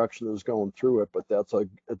what the direction is going through it, but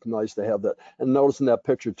it's nice to have that. And notice in that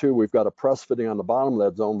picture too, we've got a press fitting on the bottom of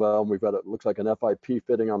that zone valve. We've got, it looks like an FIP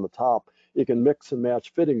fitting on the top. You can mix and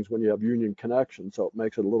match fittings when you have union connection, so it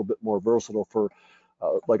makes it a little bit more versatile for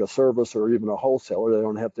like a service or even a wholesaler. They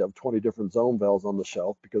don't have to have 20 different zone valves on the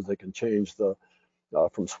shelf, because they can change the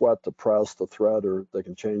from sweat to press to thread, or they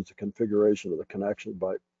can change the configuration of the connection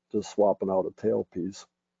by just swapping out a tailpiece.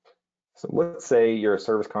 So let's say you're a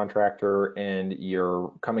service contractor and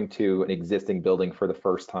you're coming to an existing building for the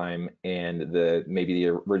first time, and maybe the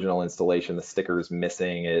original installation, the sticker's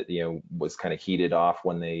missing, it, you know, was kind of heated off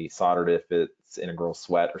when they soldered it, if it's integral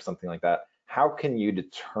sweat or something like that. How can you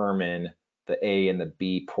determine the A and the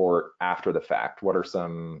B port after the fact? What are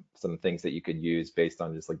some things that you could use based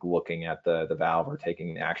on just like looking at the valve or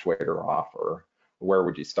taking the actuator off, or where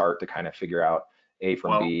would you start to kind of figure out A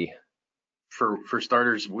from B? For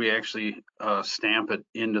starters, we actually stamp it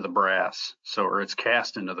into the brass, or it's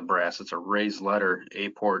cast into the brass. It's a raised letter, A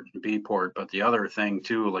port, B port. But the other thing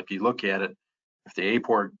too, like you look at it, if the A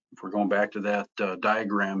port, if we're going back to that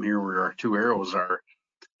diagram here where our two arrows are,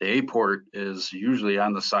 the A port is usually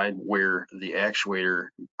on the side where the actuator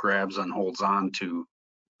grabs and holds on to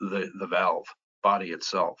the valve body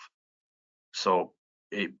itself. So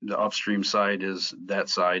the upstream side is that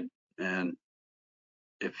side, and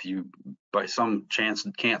if you by some chance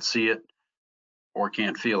can't see it or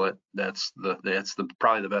can't feel it, that's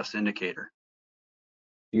probably the best indicator.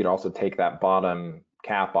 You could also take that bottom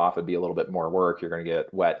cap off. It'd be a little bit more work. You're going to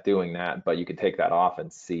get wet doing that, but you could take that off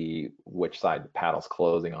and see which side the paddle's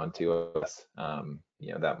closing onto us.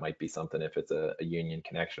 You know, that might be something. If it's a union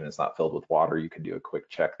connection, it's not filled with water, you could do a quick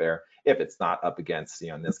check there. If it's not up against, you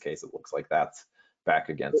know, in this case, it looks like that's back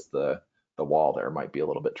against the wall there, might be a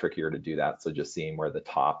little bit trickier to do that. So just seeing where the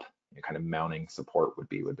top, you know, kind of mounting support would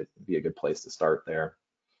be a good place to start there.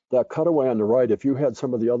 That cutaway on the right, if you had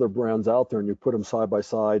some of the other brands out there and you put them side by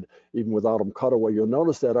side, even without them cutaway, you'll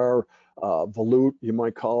notice that our volute, you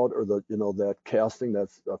might call it, or the, you know, that casting,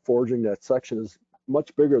 that's forging, that section is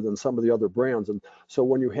much bigger than some of the other brands. And so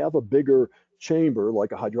when you have a bigger chamber,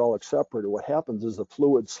 like a hydraulic separator, what happens is the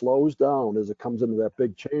fluid slows down as it comes into that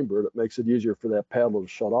big chamber, and it makes it easier for that paddle to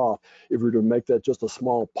shut off. If you were to make that just a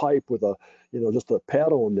small pipe with a, you know, just a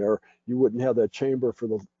paddle in there, you wouldn't have that chamber for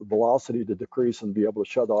the velocity to decrease and be able to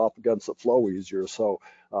shut off against the flow easier. So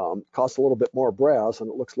costs a little bit more brass,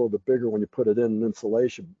 and it looks a little bit bigger when you put it in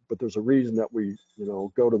insulation, but there's a reason that we, you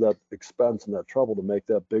know, go to that expense and that trouble to make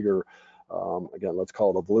that bigger. Again, let's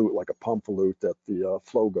call it a volute, like a pump volute that the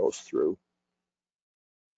flow goes through.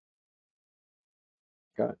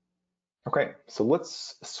 Okay, so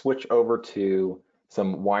let's switch over to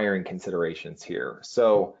some wiring considerations here.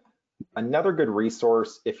 So Another good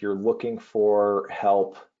resource if you're looking for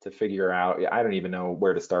help to figure out, I don't even know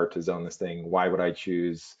where to start to zone this thing. Why would I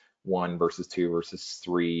choose 1 versus 2 versus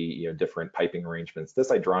 3, different piping arrangements? This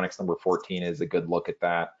Hydronics number 14 is a good look at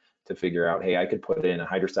that to figure out, hey, I could put in a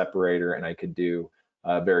hydro separator and I could do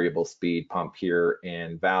a variable speed pump here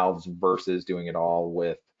and valves versus doing it all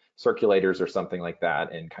with circulators or something like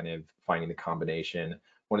that, and kind of finding the combination.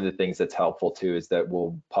 One of the things that's helpful too is that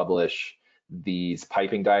we'll publish these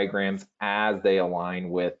piping diagrams as they align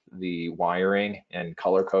with the wiring and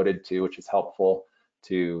color coded too, which is helpful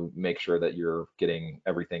to make sure that you're getting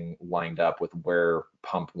everything lined up with where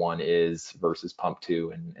pump 1 is versus pump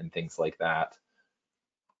 2 and things like that.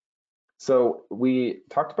 So we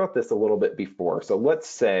talked about this a little bit before. So let's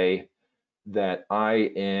say that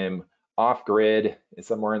I am off grid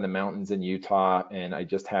somewhere in the mountains in Utah and I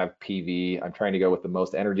just have PV. I'm trying to go with the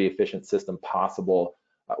most energy efficient system possible.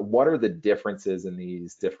 What are the differences in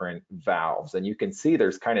these different valves? And you can see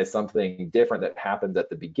there's kind of something different that happens at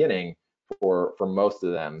the beginning for most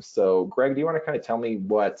of them. So Greg, do you want to kind of tell me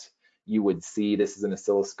what you would see? This is an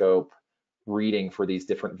oscilloscope reading for these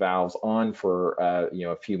different valves on for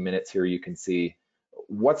a few minutes here. You can see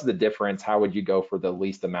what's the difference. How would you go for the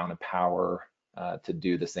least amount of power to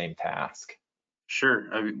do the same task?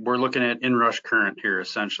 Sure. We're looking at inrush current here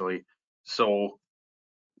essentially. So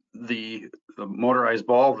the motorized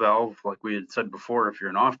ball valve, like we had said before, if you're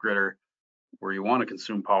an off-gridder where you want to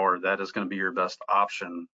consume power, that is going to be your best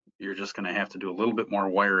option. You're just going to have to do a little bit more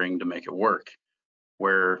wiring to make it work.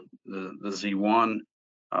 Where the Z1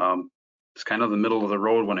 is kind of the middle of the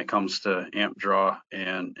road when it comes to amp draw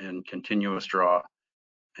and continuous draw.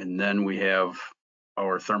 And then we have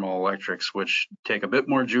our thermal electrics, which take a bit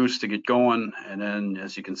more juice to get going. And then,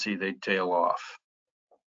 as you can see, they tail off.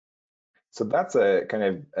 So that's a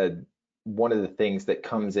kind of one of the things that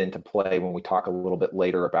comes into play when we talk a little bit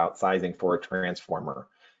later about sizing for a transformer.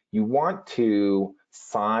 You want to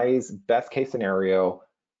size best case scenario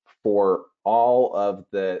for all of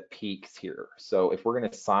the peaks here. So if we're going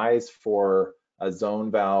to size for a zone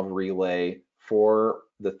valve relay for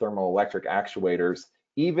the thermoelectric actuators,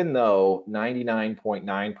 even though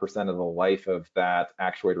 99.9% of the life of that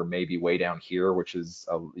actuator may be way down here, which is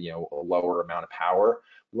a lower amount of power,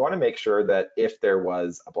 we want to make sure that if there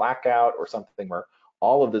was a blackout or something where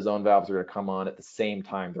all of the zone valves are going to come on at the same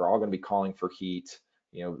time, they're all going to be calling for heat.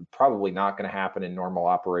 Probably not going to happen in normal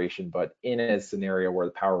operation, but in a scenario where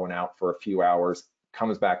the power went out for a few hours,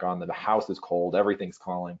 comes back on, the house is cold, everything's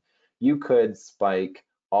calling, you could spike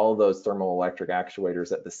all of those thermoelectric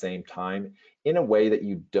actuators at the same time in a way that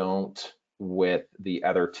you don't with the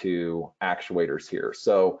other two actuators here.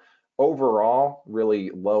 So overall, really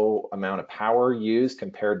low amount of power used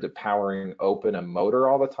compared to powering open a motor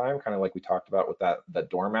all the time, kind of like we talked about with that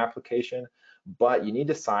dorm application. But you need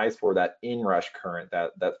to size for that inrush current,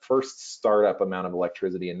 that first startup amount of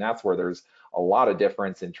electricity, and that's where there's a lot of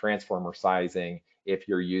difference in transformer sizing if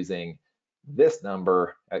you're using this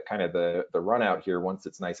number at kind of the run out here once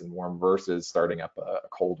it's nice and warm versus starting up a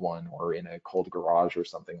cold one or in a cold garage or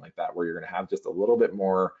something like that, where you're going to have just a little bit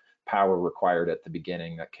more power required at the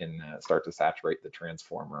beginning that can start to saturate the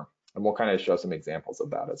transformer. And we'll kind of show some examples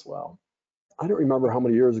of that as well. I don't remember how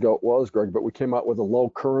many years ago it was, Greg, but we came out with a low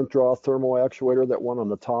current draw thermal actuator that went on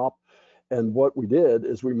the top. And what we did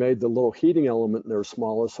is we made the little heating element in there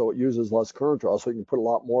smaller so it uses less current draw, so you can put a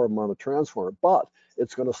lot more of them on a transformer. But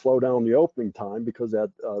it's going to slow down the opening time because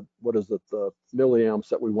that, the milliamps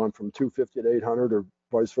that we went from 250 to 800 or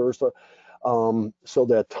vice versa. So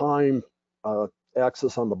that time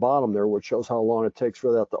axis on the bottom there, which shows how long it takes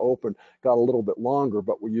for that to open, got a little bit longer,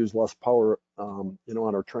 but we use less power, on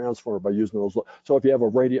our transformer by using those. So if you have a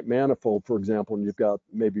radiant manifold, for example, and you've got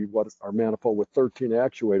maybe our manifold with 13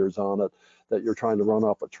 actuators on it that you're trying to run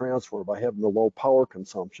off a transformer, by having the low power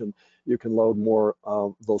consumption, you can load more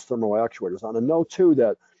of those thermal actuators on. And note too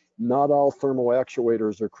that not all thermal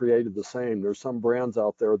actuators are created the same. There's some brands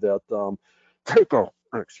out there that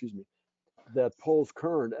that pulls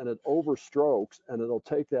current and it overstrokes, and it'll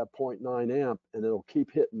take that 0.9 amp and it'll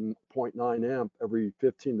keep hitting 0.9 amp every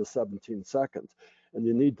 15 to 17 seconds. And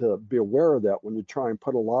you need to be aware of that when you try and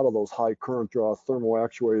put a lot of those high current draw thermal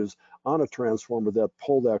actuators on a transformer that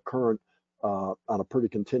pull that current on a pretty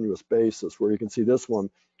continuous basis, where you can see this one,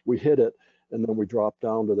 we hit it and then we drop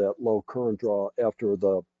down to that low current draw after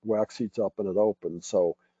the wax heats up and it opens.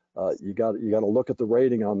 So you got to look at the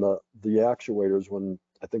rating on the actuators when,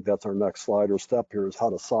 I think that's our next slide or step here, is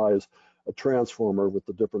how to size a transformer with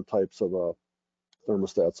the different types of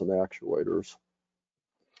thermostats and actuators.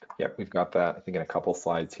 Yep, we've got that, I think, in a couple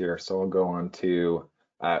slides here. So we'll go on to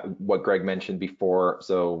what Greg mentioned before.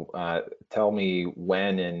 So tell me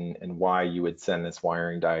when and why you would send this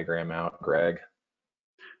wiring diagram out, Greg.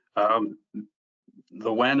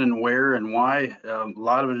 The when and where and why, a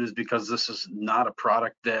lot of it is because this is not a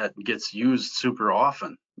product that gets used super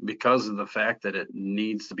often because of the fact that it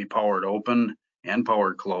needs to be powered open and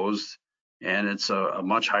powered closed. And it's a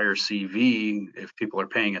much higher CV. If people are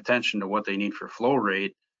paying attention to what they need for flow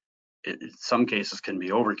rate, it, in some cases can be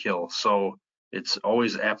overkill. So it's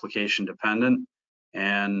always application dependent,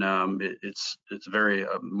 and it's very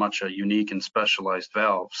much a unique and specialized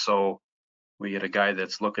valve. So we get a guy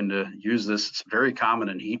that's looking to use this. It's very common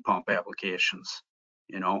in heat pump applications,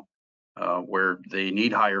 you know, where they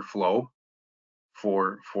need higher flow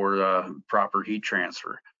for proper heat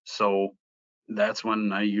transfer. So that's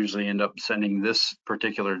when I usually end up sending this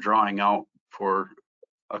particular drawing out for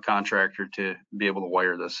a contractor to be able to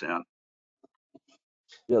wire this in.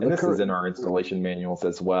 Yeah, And this is in our installation manuals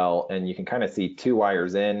as well. And you can kind of see 2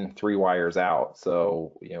 wires in, 3 wires out.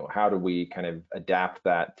 So, you know, how do we kind of adapt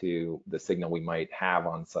that to the signal we might have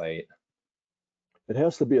on site? It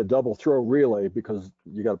has to be a double throw relay because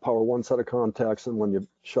you got to power one set of contacts, and when you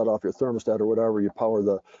shut off your thermostat or whatever, you power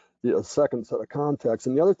the second set of contacts.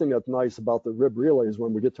 And the other thing that's nice about the rib relay is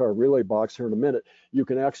when we get to our relay box here in a minute, you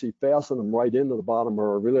can actually fasten them right into the bottom of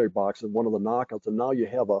our relay box in one of the knockouts, and now you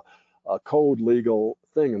have a code legal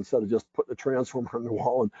thing instead of just putting a transformer on the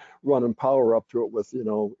wall and running power up to it with, you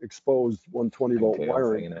know, exposed 120 volt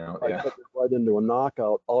wiring. Out, I put it right into a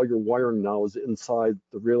knockout. All your wiring now is inside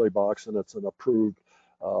the relay box, and it's an approved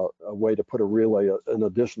a way to put a relay, an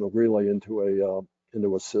additional relay into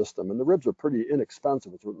a system. And the ribs are pretty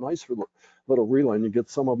inexpensive. It's a nice little relay, and you get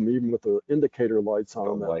some of them even with the indicator lights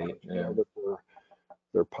on them that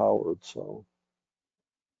they're powered. So.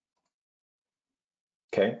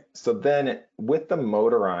 Okay, so then with the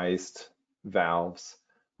motorized valves,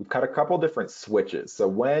 we've got a couple different switches. So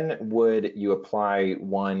when would you apply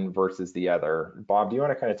one versus the other? Bob, do you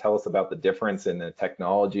want to kind of tell us about the difference in the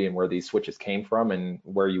technology and where these switches came from and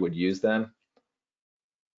where you would use them?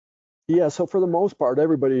 Yeah, so for the most part,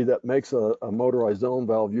 everybody that makes a motorized zone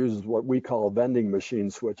valve uses what we call a vending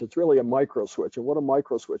machine switch. It's really a micro switch. And what a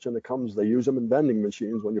micro switch, and they use them in vending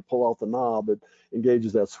machines. When you pull out the knob, it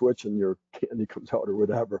engages that switch and your candy comes out or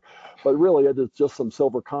whatever. But really, it's just some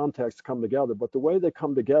silver contacts come together. But the way they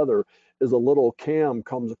come together is a little cam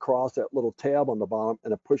comes across that little tab on the bottom,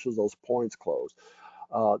 and it pushes those points closed.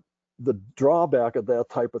 The drawback of that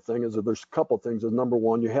type of thing is that there's a couple of things. Number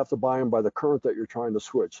one, you have to buy them by the current that you're trying to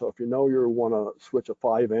switch. So if you know you want to switch a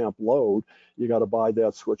 5 amp load, you got to buy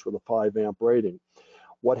that switch with a 5 amp rating.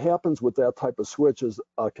 What happens with that type of switch is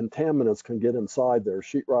contaminants can get inside there,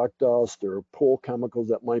 sheetrock dust or pool chemicals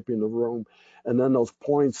that might be in the room. And then those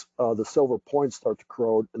points, the silver points start to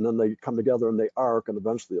corrode, and then they come together and they arc, and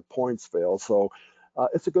eventually the points fail. So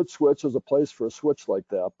it's a good switch. There's a place for a switch like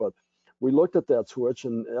that. But we looked at that switch,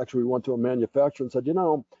 and actually we went to a manufacturer and said, you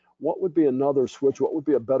know, what would be another switch? What would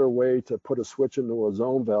be a better way to put a switch into a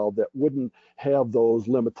zone valve that wouldn't have those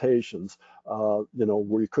limitations, you know,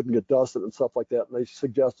 where you couldn't get dusted and stuff like that? And they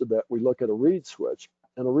suggested that we look at a reed switch.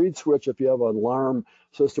 And a reed switch, if you have an alarm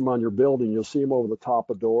system on your building, you'll see them over the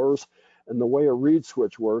top of doors. And the way a reed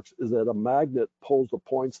switch works is that a magnet pulls the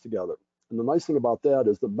points together. And the nice thing about that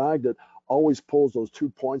is the magnet always pulls those 2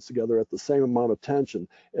 points together at the same amount of tension.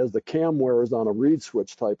 As the cam wears on a reed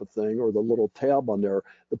switch type of thing, or the little tab on there,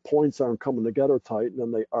 the points aren't coming together tight, and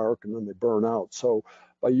then they arc and then they burn out. So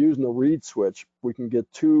by using a reed switch, we can get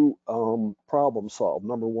 2 problems solved.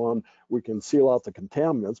 Number one, we can seal out the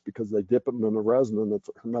contaminants because they dip them in a resin and it's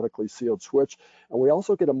a hermetically sealed switch. And we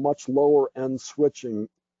also get a much lower end switching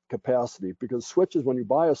capacity, because switches, when you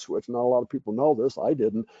buy a switch, not a lot of people know this, I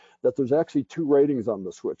didn't, that there's actually 2 ratings on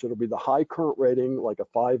the switch. It'll be the high current rating, like a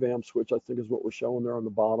 5 amp switch, I think is what we're showing there on the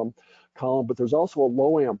bottom column, but there's also a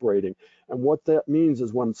low amp rating. And what that means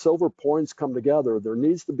is when silver points come together, there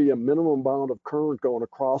needs to be a minimum amount of current going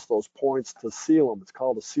across those points to seal them. It's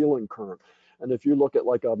called a sealing current. And if you look at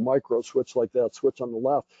like a micro switch like that switch on the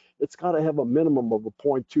left, it's got to have a minimum of a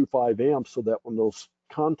 0.25 amps so that when those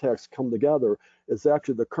contacts come together, it's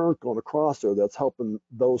actually the current going across there that's helping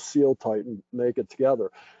those seal tight and make it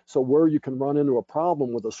together. So where you can run into a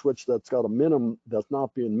problem with a switch that's got a minimum that's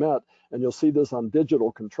not being met, and you'll see this on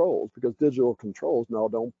digital controls, because digital controls now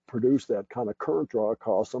don't produce that kind of current draw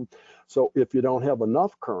across them. So if you don't have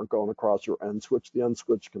enough current going across your end switch, the end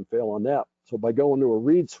switch can fail on that. So by going to a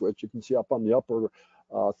reed switch, you can see up on the upper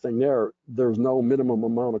thing there, there's no minimum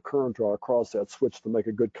amount of current draw across that switch to make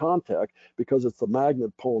a good contact, because it's the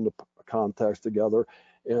magnet pulling the contacts together,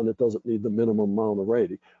 and it doesn't need the minimum amount of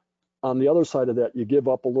rating. on the other side of that, you give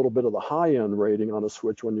up a little bit of the high-end rating on a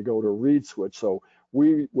switch when you go to a reed switch. So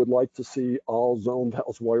we would like to see all zone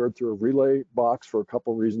valves wired through a relay box for a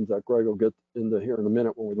couple of reasons that Greg will get into here in a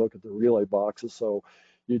minute when we look at the relay boxes. So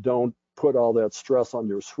you don't put all that stress on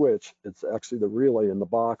your switch. It's actually the relay in the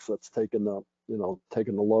box that's taking the,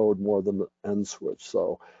 taking the load more than the end switch.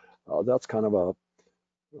 So that's kind of a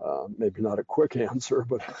maybe not a quick answer,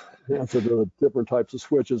 but answer to the different types of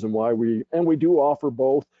switches and why we do offer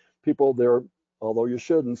both. People there, although you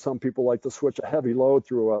shouldn't, some people like to switch a heavy load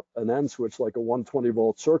through an end switch like a 120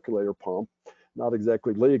 volt circulator pump. Not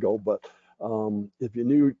exactly legal, but if you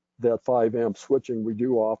knew that 5 amp switching, we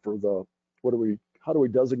do offer the, how do we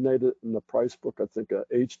designate it in the price book? I think a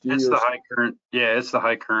HD. It's the high current. Yeah, it's the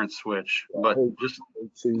high current switch. But just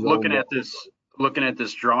looking at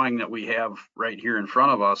this drawing that we have right here in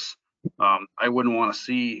front of us, I wouldn't want to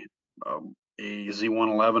see a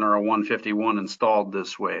Z111 or a 151 installed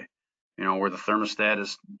this way, where the thermostat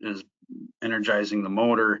is energizing the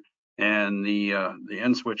motor and the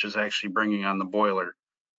end switch is actually bringing on the boiler.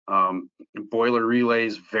 Boiler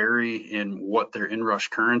relays vary in what their inrush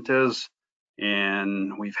current is,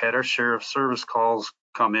 and we've had our share of service calls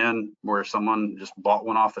come in where someone just bought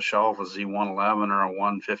one off the shelf, a Z111 or a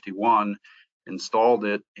 151, installed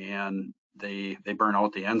it, and they burn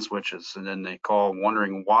out the end switches, and then they call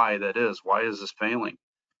wondering why that is. Why is this failing?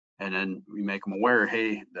 And then we make them aware,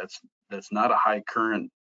 hey, that's not a high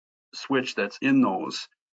current switch that's in those.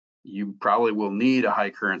 You probably will need a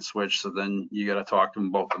high current switch. So then you got to talk to them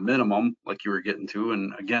about the minimum, like you were getting to.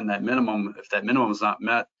 And again, that minimum, if that minimum is not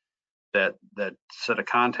met, that set of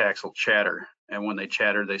contacts will chatter. And when they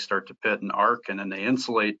chatter, they start to pit and arc, and then they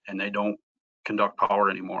insulate and they don't conduct power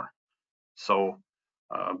anymore. So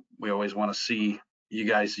we always want to see you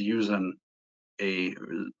guys using a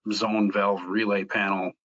zone valve relay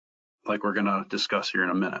panel like we're going to discuss here in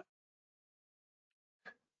a minute.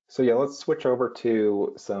 So yeah, let's switch over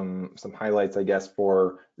to some highlights, I guess,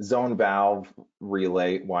 for zone valve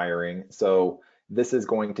relay wiring. So this is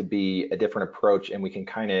going to be a different approach, and we can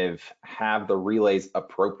kind of have the relays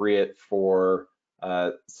appropriate for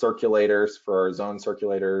circulators, for our zone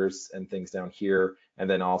circulators and things down here, and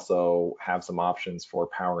then also have some options for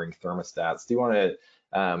powering thermostats. Do you want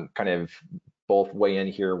to kind of both weigh in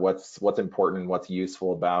here what's important, what's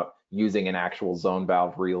useful about using an actual zone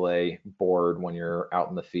valve relay board when you're out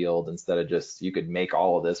in the field instead of just, you could make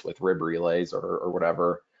all of this with rib relays or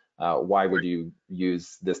whatever? Why would you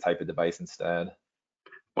use this type of device instead?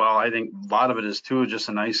 Well, I think a lot of it is too just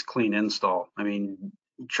a nice clean install. I mean,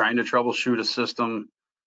 trying to troubleshoot a system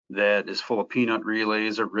that is full of peanut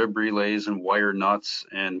relays or rib relays and wire nuts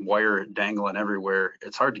and wire dangling everywhere,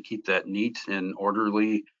 it's hard to keep that neat and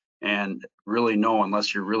orderly and really know,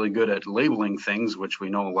 unless you're really good at labeling things, which we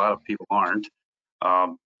know a lot of people aren't.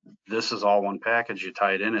 This is all one package. You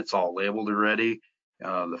tie it in, it's all labeled already.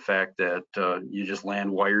 The fact that you just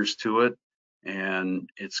land wires to it, and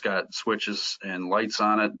it's got switches and lights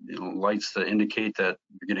on it, lights to indicate that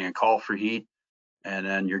you're getting a call for heat, and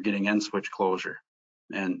then you're getting end switch closure,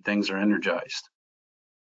 and things are energized.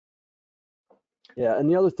 Yeah, and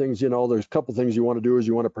the other things, there's a couple things you want to do is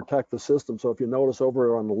you want to protect the system. So if you notice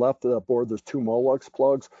over on the left of that board, there's 2 Molex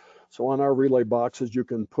plugs. So on our relay boxes, you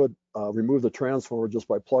can remove the transformer just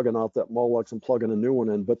by plugging out that Molex and plugging a new one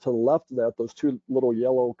in. But to the left of that, those 2 little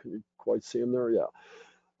yellow, can you quite see them there?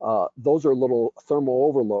 Yeah. Those are little thermal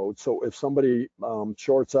overloads. So if somebody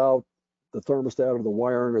shorts out the thermostat or the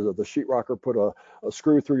wiring, or the sheetrocker put a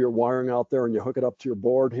screw through your wiring out there and you hook it up to your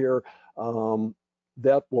board here,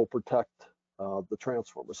 that will protect the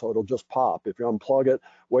transformer. So it'll just pop. If you unplug it,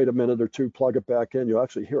 wait a minute or two, plug it back in, you'll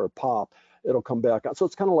actually hear it pop. It'll come back on. So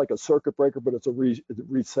it's kind of like a circuit breaker, but it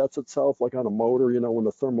resets itself like on a motor. When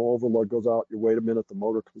the thermal overload goes out, you wait a minute, the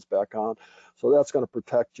motor comes back on. So that's going to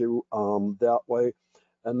protect you that way.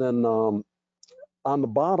 And then on the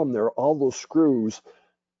bottom there, all those screws,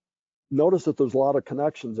 notice that there's a lot of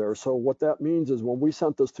connections there. So what that means is when we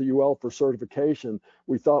sent this to UL for certification,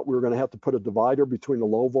 we thought we were going to have to put a divider between the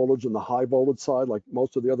low voltage and the high voltage side. Like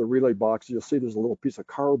most of the other relay boxes, you'll see there's a little piece of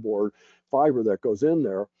cardboard fiber that goes in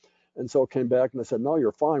there. And so it came back and I said, no,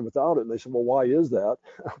 you're fine without it. And they said, well, why is that?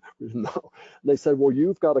 We didn't know. And they said, well,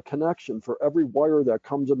 you've got a connection for every wire that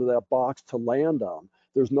comes into that box to land on.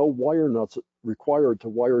 There's no wire nuts required to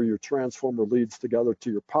wire your transformer leads together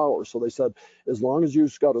to your power. So they said, as long as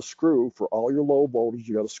you've got a screw for all your low voltage,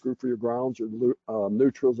 you got a screw for your grounds, your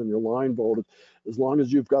neutrals, and your line voltage, as long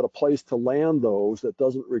as you've got a place to land those that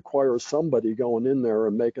doesn't require somebody going in there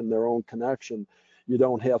and making their own connection, you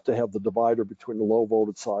don't have to have the divider between the low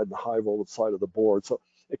voltage side and the high voltage side of the board. So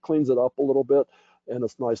it cleans it up a little bit. and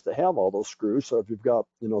it's nice to have all those screws. So if you've got,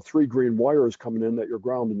 3 green wires coming in that you're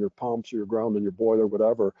grounding your pumps or you're grounding your boiler,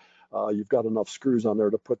 whatever, you've got enough screws on there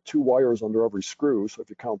to put 2 wires under every screw. So if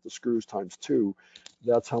you count the screws times 2,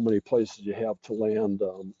 that's how many places you have to land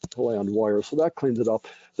wires. So that cleans it up.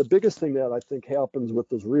 The biggest thing that I think happens with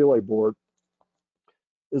this relay board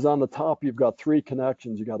is on the top, you've got 3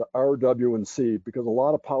 connections. You got an R, W, and C, because a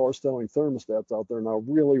lot of power steering thermostats out there now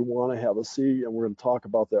really want to have a C, and we're going to talk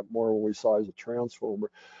about that more when we size a transformer.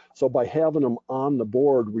 So by having them on the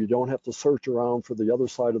board, we don't have to search around for the other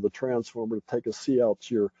side of the transformer to take a C out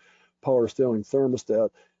to your power steering thermostat.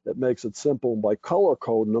 It makes it simple. And by color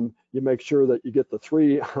coding them, you make sure that you get the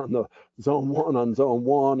 3 on the zone 1 on zone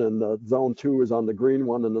 1, and the zone 2 is on the green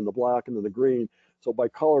one, and then the black and then the green. So by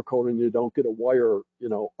color coding, you don't get a wire,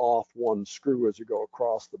 off one screw as you go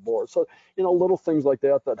across the board. So, little things like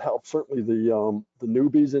that help. Certainly the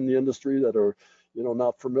newbies in the industry that are,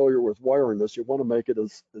 not familiar with wiring this, you want to make it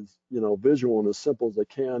as visual and as simple as they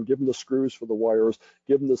can. Give them the screws for the wires,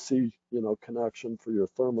 give them the C, connection for your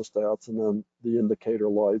thermostats, and then the indicator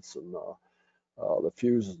lights and the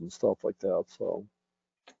fuses and stuff like that. So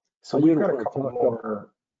we've got a couple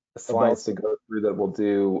more slides to go through that we'll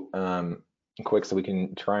do quick so we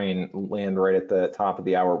can try and land right at the top of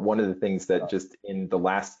the hour. One of the things that just in the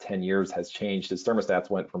last 10 years has changed is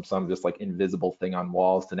thermostats went from some just like invisible thing on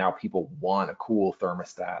walls to now people want a cool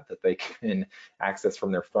thermostat that they can access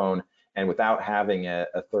from their phone, and without having a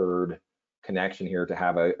third connection here to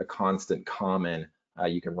have a constant common,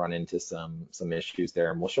 you can run into some issues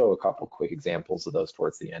there, and we'll show a couple quick examples of those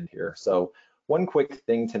towards the end here. So one quick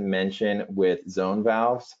thing to mention with zone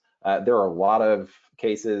valves, there are a lot of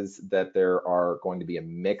cases that there are going to be a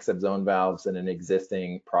mix of zone valves in an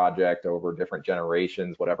existing project over different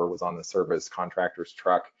generations. Whatever was on the service contractor's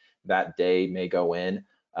truck that day may go in.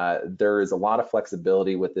 There is a lot of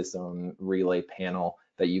flexibility with this zone relay panel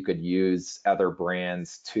that you could use other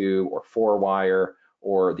brands 2 or 4 wire,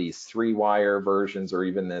 or these 3 wire versions, or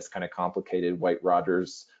even this kind of complicated White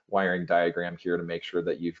Rogers wiring diagram here to make sure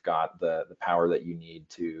that you've got the power that you need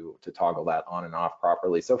to toggle that on and off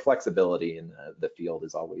properly. So flexibility in the field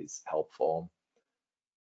is always helpful.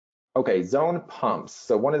 Okay, zone pumps.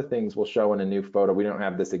 So one of the things we'll show in a new photo, we don't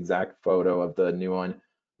have this exact photo of the new one.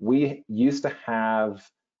 We used to have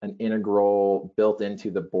an integral built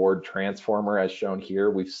into the board transformer as shown here.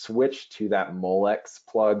 We've switched to that Molex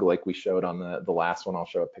plug like we showed on the last one. I'll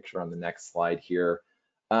show a picture on the next slide here.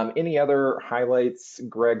 Any other highlights,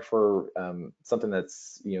 Greg, for something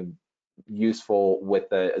that's useful with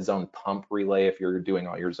the zone pump relay if you're doing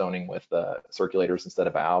all your zoning with circulators instead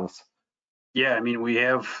of valves? Yeah, I mean, we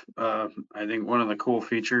have, I think one of the cool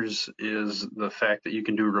features is the fact that you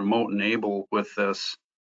can do remote enable with this,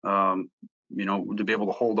 to be able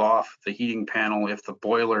to hold off the heating panel if the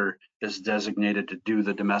boiler is designated to do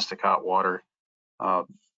the domestic hot water.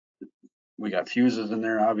 We got fuses in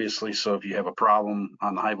there, obviously, so if you have a problem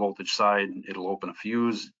on the high voltage side, it'll open a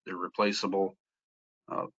fuse. They're replaceable.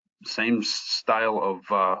 Same style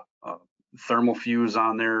of thermal fuse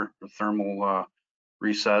on there, or thermal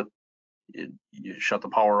reset. You shut the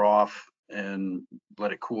power off and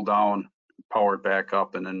let it cool down, power it back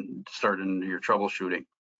up, and then start into your troubleshooting.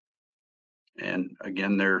 And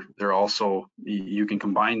again, they're also, you can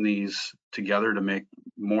combine these together to make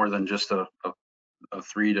more than just a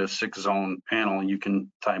 3 to 6 zone panel. You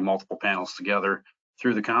can tie multiple panels together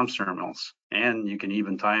through the comms terminals, and you can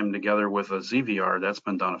even tie them together with a ZVR. That's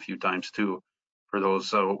been done a few times too, for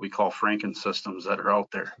those what we call Franken systems that are out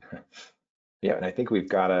there. Yeah, and I think we've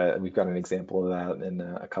got an example of that in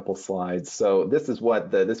a couple slides. So this is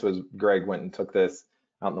what this was. Greg went and took this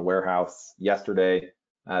out in the warehouse yesterday.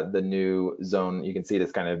 The new zone, you can see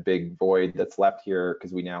this kind of big void that's left here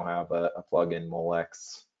because we now have a plug-in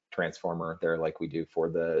Molex transformer there like we do for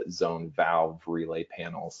the zone valve relay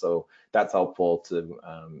panel. So that's helpful to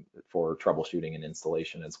for troubleshooting and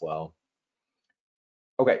installation as well.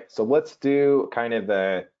 Okay, so let's do kind of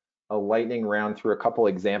a lightning round through a couple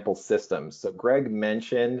example systems. So Greg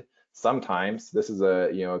mentioned sometimes this is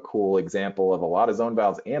a cool example of a lot of zone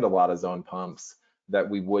valves and a lot of zone pumps that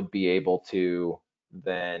we would be able to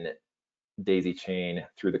then daisy chain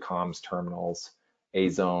through the comms terminals, a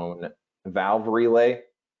zone valve relay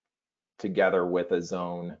together with a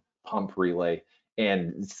zone pump relay,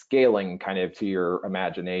 and scaling kind of to your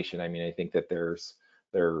imagination. I mean, I think that there's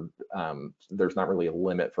not really a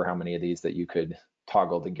limit for how many of these that you could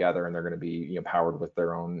toggle together, and they're going to be powered with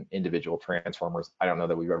their own individual transformers. I don't know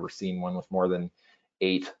that we've ever seen one with more than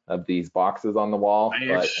 8 of these boxes on the wall. I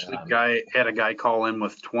actually had a guy call in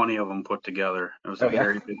with 20 of them put together. It was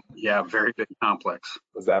very big, very big complex.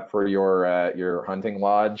 Was that for your hunting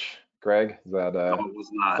lodge? Greg? Is that No, it was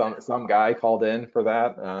not. some guy called in for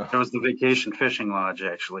that? It was the vacation fishing lodge,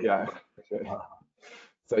 actually. Yeah. Okay.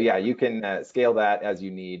 So yeah, you can scale that as you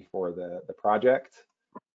need for the project.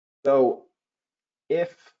 So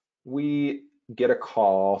if we get a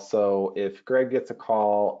call, so if Greg gets a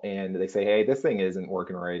call and they say, hey, this thing isn't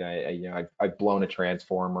working right, I've blown a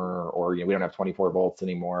transformer, or we don't have 24 volts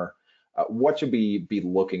anymore, what should we be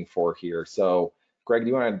looking for here? So Greg, do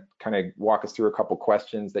you want to kind of walk us through a couple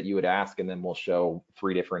questions that you would ask, and then we'll show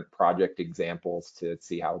 3 different project examples to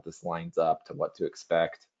see how this lines up to what to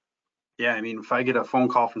expect? Yeah, I mean, if I get a phone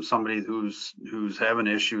call from somebody who's having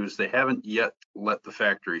issues, they haven't yet let the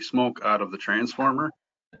factory smoke out of the transformer.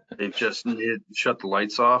 They've just needed to shut the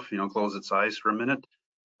lights off, close its eyes for a minute.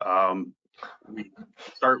 We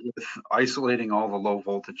start with isolating all the low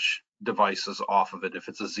voltage devices off of it if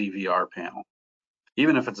it's a ZVR panel.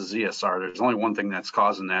 Even if it's a ZSR, there's only one thing that's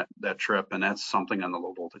causing that trip, and that's something on the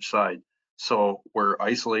low voltage side. So we're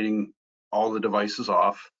isolating all the devices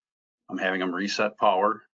off. I'm having them reset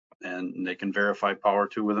power, and they can verify power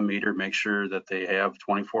too with a meter, make sure that they have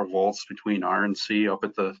 24 volts between R and C up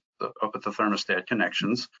at the thermostat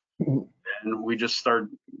connections. And we just start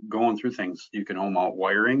going through things. You can home out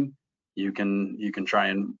wiring. You can try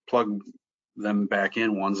and plug them back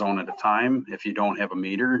in one zone at a time if you don't have a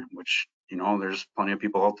meter, which there's plenty of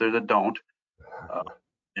people out there that don't.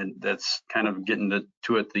 And that's kind of getting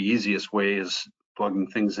to it the easiest way is plugging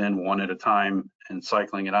things in one at a time and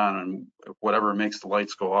cycling it on, and whatever makes the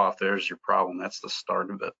lights go off, there's your problem. That's the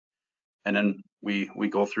start of it. And then we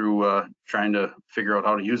go through trying to figure out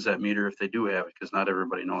how to use that meter if they do have it, because not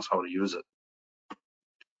everybody knows how to use it.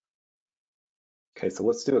 Okay, so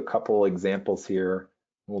let's do a couple examples here.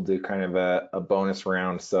 We'll do kind of a bonus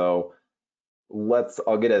round. So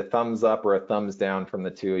I'll get a thumbs up or a thumbs down from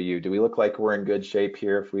the 2 of you. Do we look like we're in good shape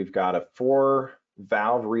here if we've got a 4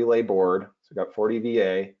 valve relay board? So we've got 40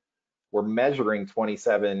 VA. We're measuring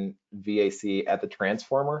 27 VAC at the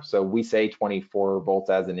transformer. So we say 24 volts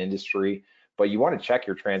as an industry, but you want to check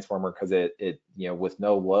your transformer because it with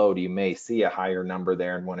no load, you may see a higher number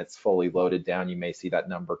there. And when it's fully loaded down, you may see that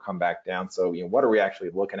number come back down. So, what are we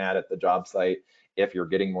actually looking at the job site if you're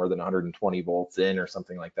getting more than 120 volts in or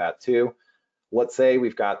something like that too? Let's say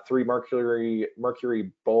we've got 3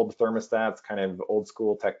 mercury bulb thermostats, kind of old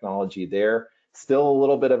school technology there. Still a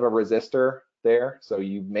little bit of a resistor there, so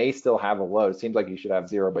you may still have a load. It seems like you should have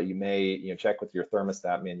 0, but you may check with your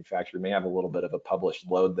thermostat manufacturer. You may have a little bit of a published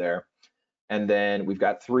load there. And then we've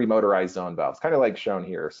got 3 motorized zone valves, kind of like shown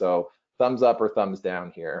here. So thumbs up or thumbs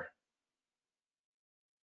down here.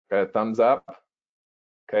 Got a thumbs up.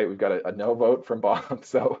 Okay, we've got a no vote from Bob.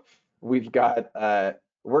 So we've got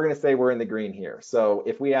we're going to say we're in the green here. So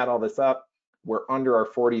if we add all this up, we're under our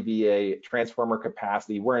 40 VA transformer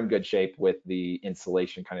capacity. We're in good shape with the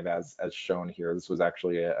installation kind of as shown here. This was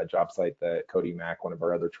actually a job site that Cody Mack, one of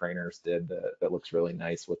our other trainers, did that looks really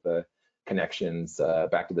nice with the connections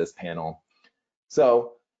back to this panel.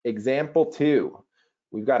 So example 2,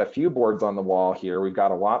 we've got a few boards on the wall here. We've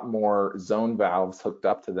got a lot more zone valves hooked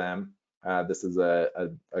up to them. This is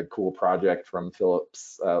a cool project from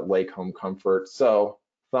Phillips Lake Home Comfort. So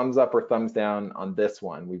thumbs up or thumbs down on this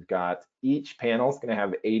one. We've got each panel is going to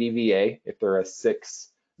have 80 VA if they're a 6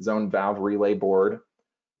 zone valve relay board.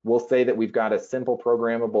 We'll say that we've got a simple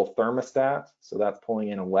programmable thermostat. So that's pulling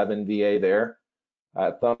in 11 VA there.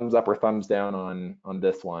 Thumbs up or thumbs down on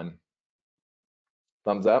this one.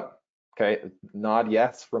 Thumbs up. Okay, nod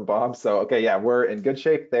yes from Bob. So okay, yeah, we're in good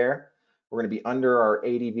shape there. We're going to be under our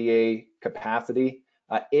 80 VA capacity.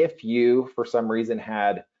 If you, for some reason,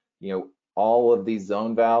 had all of these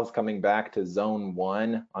zone valves coming back to zone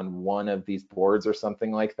 1 on one of these boards or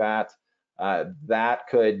something like that, that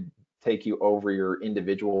could take you over your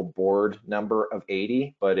individual board number of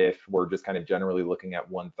 80. But if we're just kind of generally looking at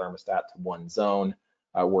one thermostat to one zone,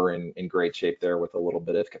 we're in great shape there with a little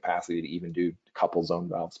bit of capacity to even do a couple zone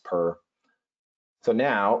valves per. So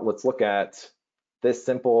now let's look at this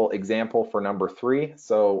simple example for number 3.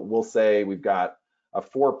 So we'll say we've got a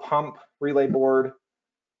 4 pump relay board.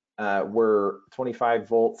 We're 25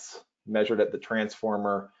 volts measured at the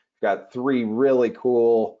transformer. We've got 3 really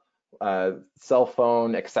cool cell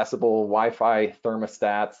phone accessible Wi-Fi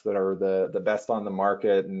thermostats that are the best on the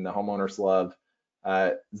market and the homeowners love.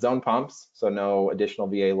 Zone pumps, so no additional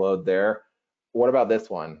VA load there. What about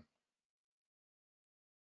this one?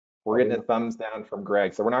 We're getting a thumbs down from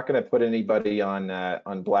Greg. So we're not going to put anybody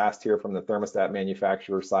on blast here from the thermostat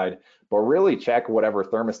manufacturer side, but really check whatever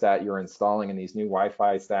thermostat you're installing in these new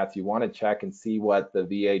Wi-Fi stats. You want to check and see what the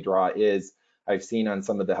VA draw is. I've seen on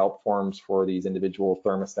some of the help forms for these individual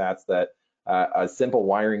thermostats that a simple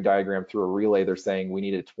wiring diagram through a relay, they're saying we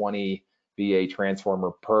need a 20 VA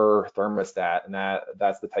transformer per thermostat, and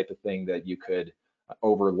that's the type of thing that you could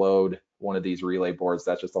overload one of these relay boards.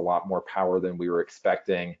 That's just a lot more power than we were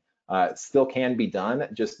expecting. Still can be done.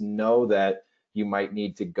 Just know that you might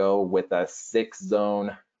need to go with a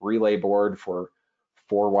 6-zone relay board for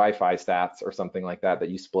 4 Wi-Fi stats or something like that, that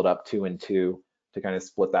you split up 2 and 2 to kind of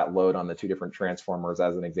split that load on the 2 different transformers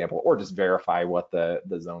as an example, or just verify what the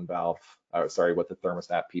zone valve, what the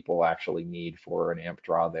thermostat people actually need for an amp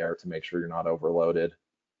draw there to make sure you're not overloaded.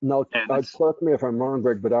 No, correct me if I'm wrong,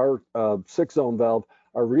 Greg, but our 6-zone valve,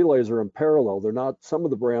 our relays are in parallel. They're not, some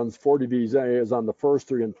of the brands, 40 VA is on the first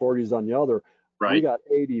 3 and 40 is on the other. Right. We got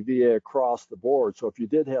 80 VA across the board. So if you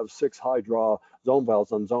did have 6 high draw zone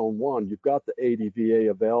valves on zone 1, you've got the 80 VA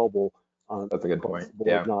available on. That's a good point. Board,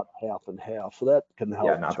 yeah. Not half and half. So that can help.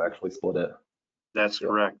 Yeah, not to actually split it. That's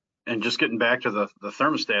correct. And just getting back to the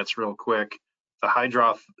thermostats real quick, the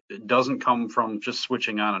Hydroth, it doesn't come from just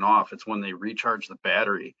switching on and off. It's when they recharge the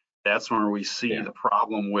battery. That's when we see the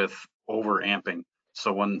problem with over amping.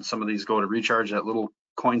 So when some of these go to recharge that little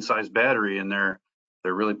coin-sized battery, and they're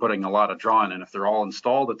really putting a lot of draw in, and if they're all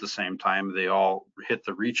installed at the same time, they all hit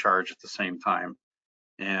the recharge at the same time,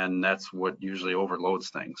 and that's what usually overloads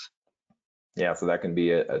things. Yeah, so that can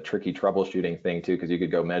be a tricky troubleshooting thing too, because you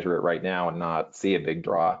could go measure it right now and not see a big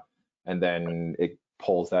draw, and then it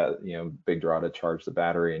pulls that big draw to charge the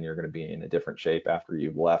battery, and you're going to be in a different shape after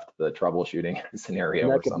you've left the troubleshooting scenario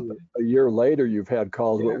or something. A year later, you've had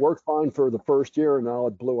calls, but it worked fine for the first year, and now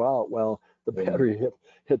it blew out. Well, the battery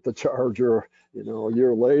hit the charger, a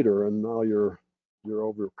year later, and now you're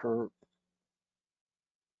over current.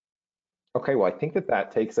 Okay, well, I think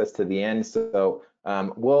that takes us to the end. So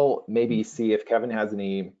we'll maybe see if Kevin has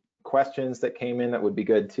any questions that came in that would be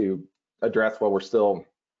good to address while we're still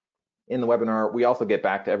in the webinar. We also get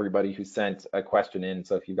back to everybody who sent a question in.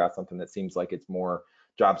 So if you've got something that seems like it's more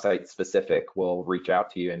job site specific, we'll reach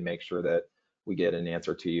out to you and make sure that we get an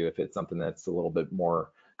answer to you if it's something that's a little bit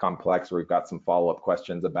more complex, or we've got some follow-up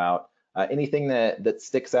questions about anything that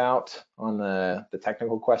sticks out on the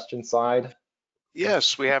technical question side.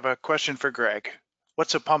 Yes, we have a question for Greg.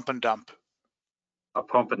 What's a pump and dump? A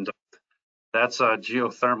pump and dump, that's a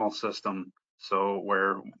geothermal system. So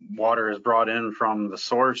where water is brought in from the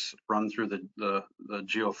source, run through the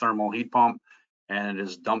geothermal heat pump, and it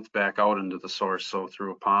is dumped back out into the source. So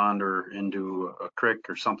through a pond or into a creek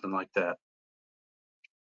or something like that.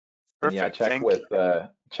 Perfect. Yeah,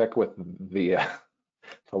 check with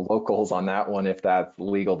the locals on that one if that's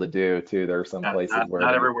legal to do too. There are some places where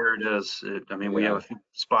not everywhere it is. I mean, we have a few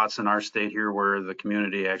spots in our state here where the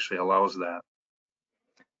community actually allows that.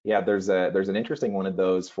 Yeah, there's an interesting one of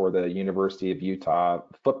those for the University of Utah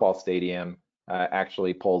football stadium.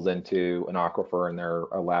 Actually pulls into an aquifer, and they're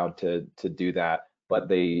allowed to do that. But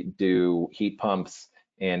they do heat pumps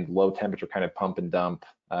and low temperature kind of pump and dump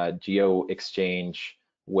geo exchange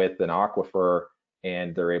with an aquifer,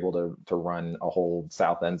 and they're able to run a whole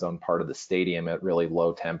south end zone part of the stadium at really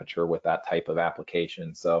low temperature with that type of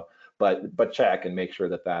application. So, but check and make sure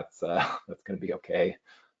that that's going to be okay.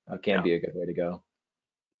 Can be a good way to go.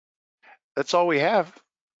 That's all we have.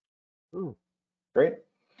 Ooh, great.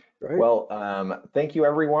 Well, thank you,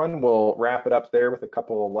 everyone. We'll wrap it up there with a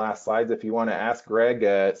couple of last slides. If you want to ask Greg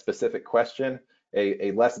a specific question,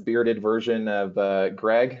 a less bearded version of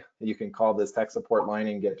Greg, you can call this tech support line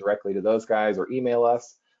and get directly to those guys, or email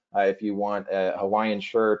us. If you want a Hawaiian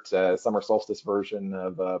shirt, summer solstice version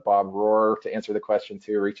of Bob Rohr to answer the question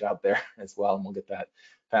too, reach out there as well, and we'll get that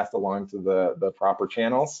passed along to the proper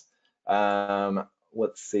channels.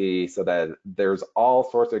 Let's see, so that there's all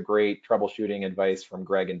sorts of great troubleshooting advice from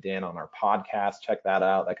Greg and Dan on our podcast. Check that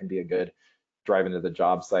out. That can be a good drive into the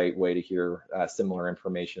job site way to hear similar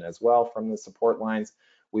information as well from the support lines.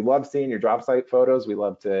 We love seeing your job site photos. We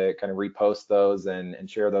love to kind of repost those and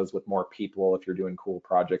share those with more people if you're doing cool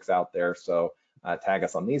projects out there. So tag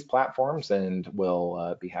us on these platforms, and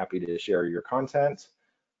we'll be happy to share your content.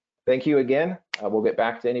 Thank you again. We'll get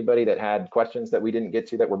back to anybody that had questions that we didn't get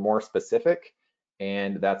to that were more specific.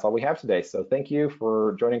 And that's all we have today. So thank you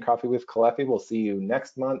for joining Coffee with Kalefi. We'll see you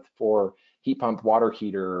next month for heat pump water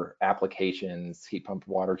heater applications, heat pump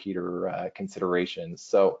water heater considerations.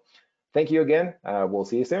 So thank you again. We'll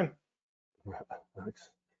see you soon.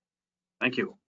 Thanks. Thank you.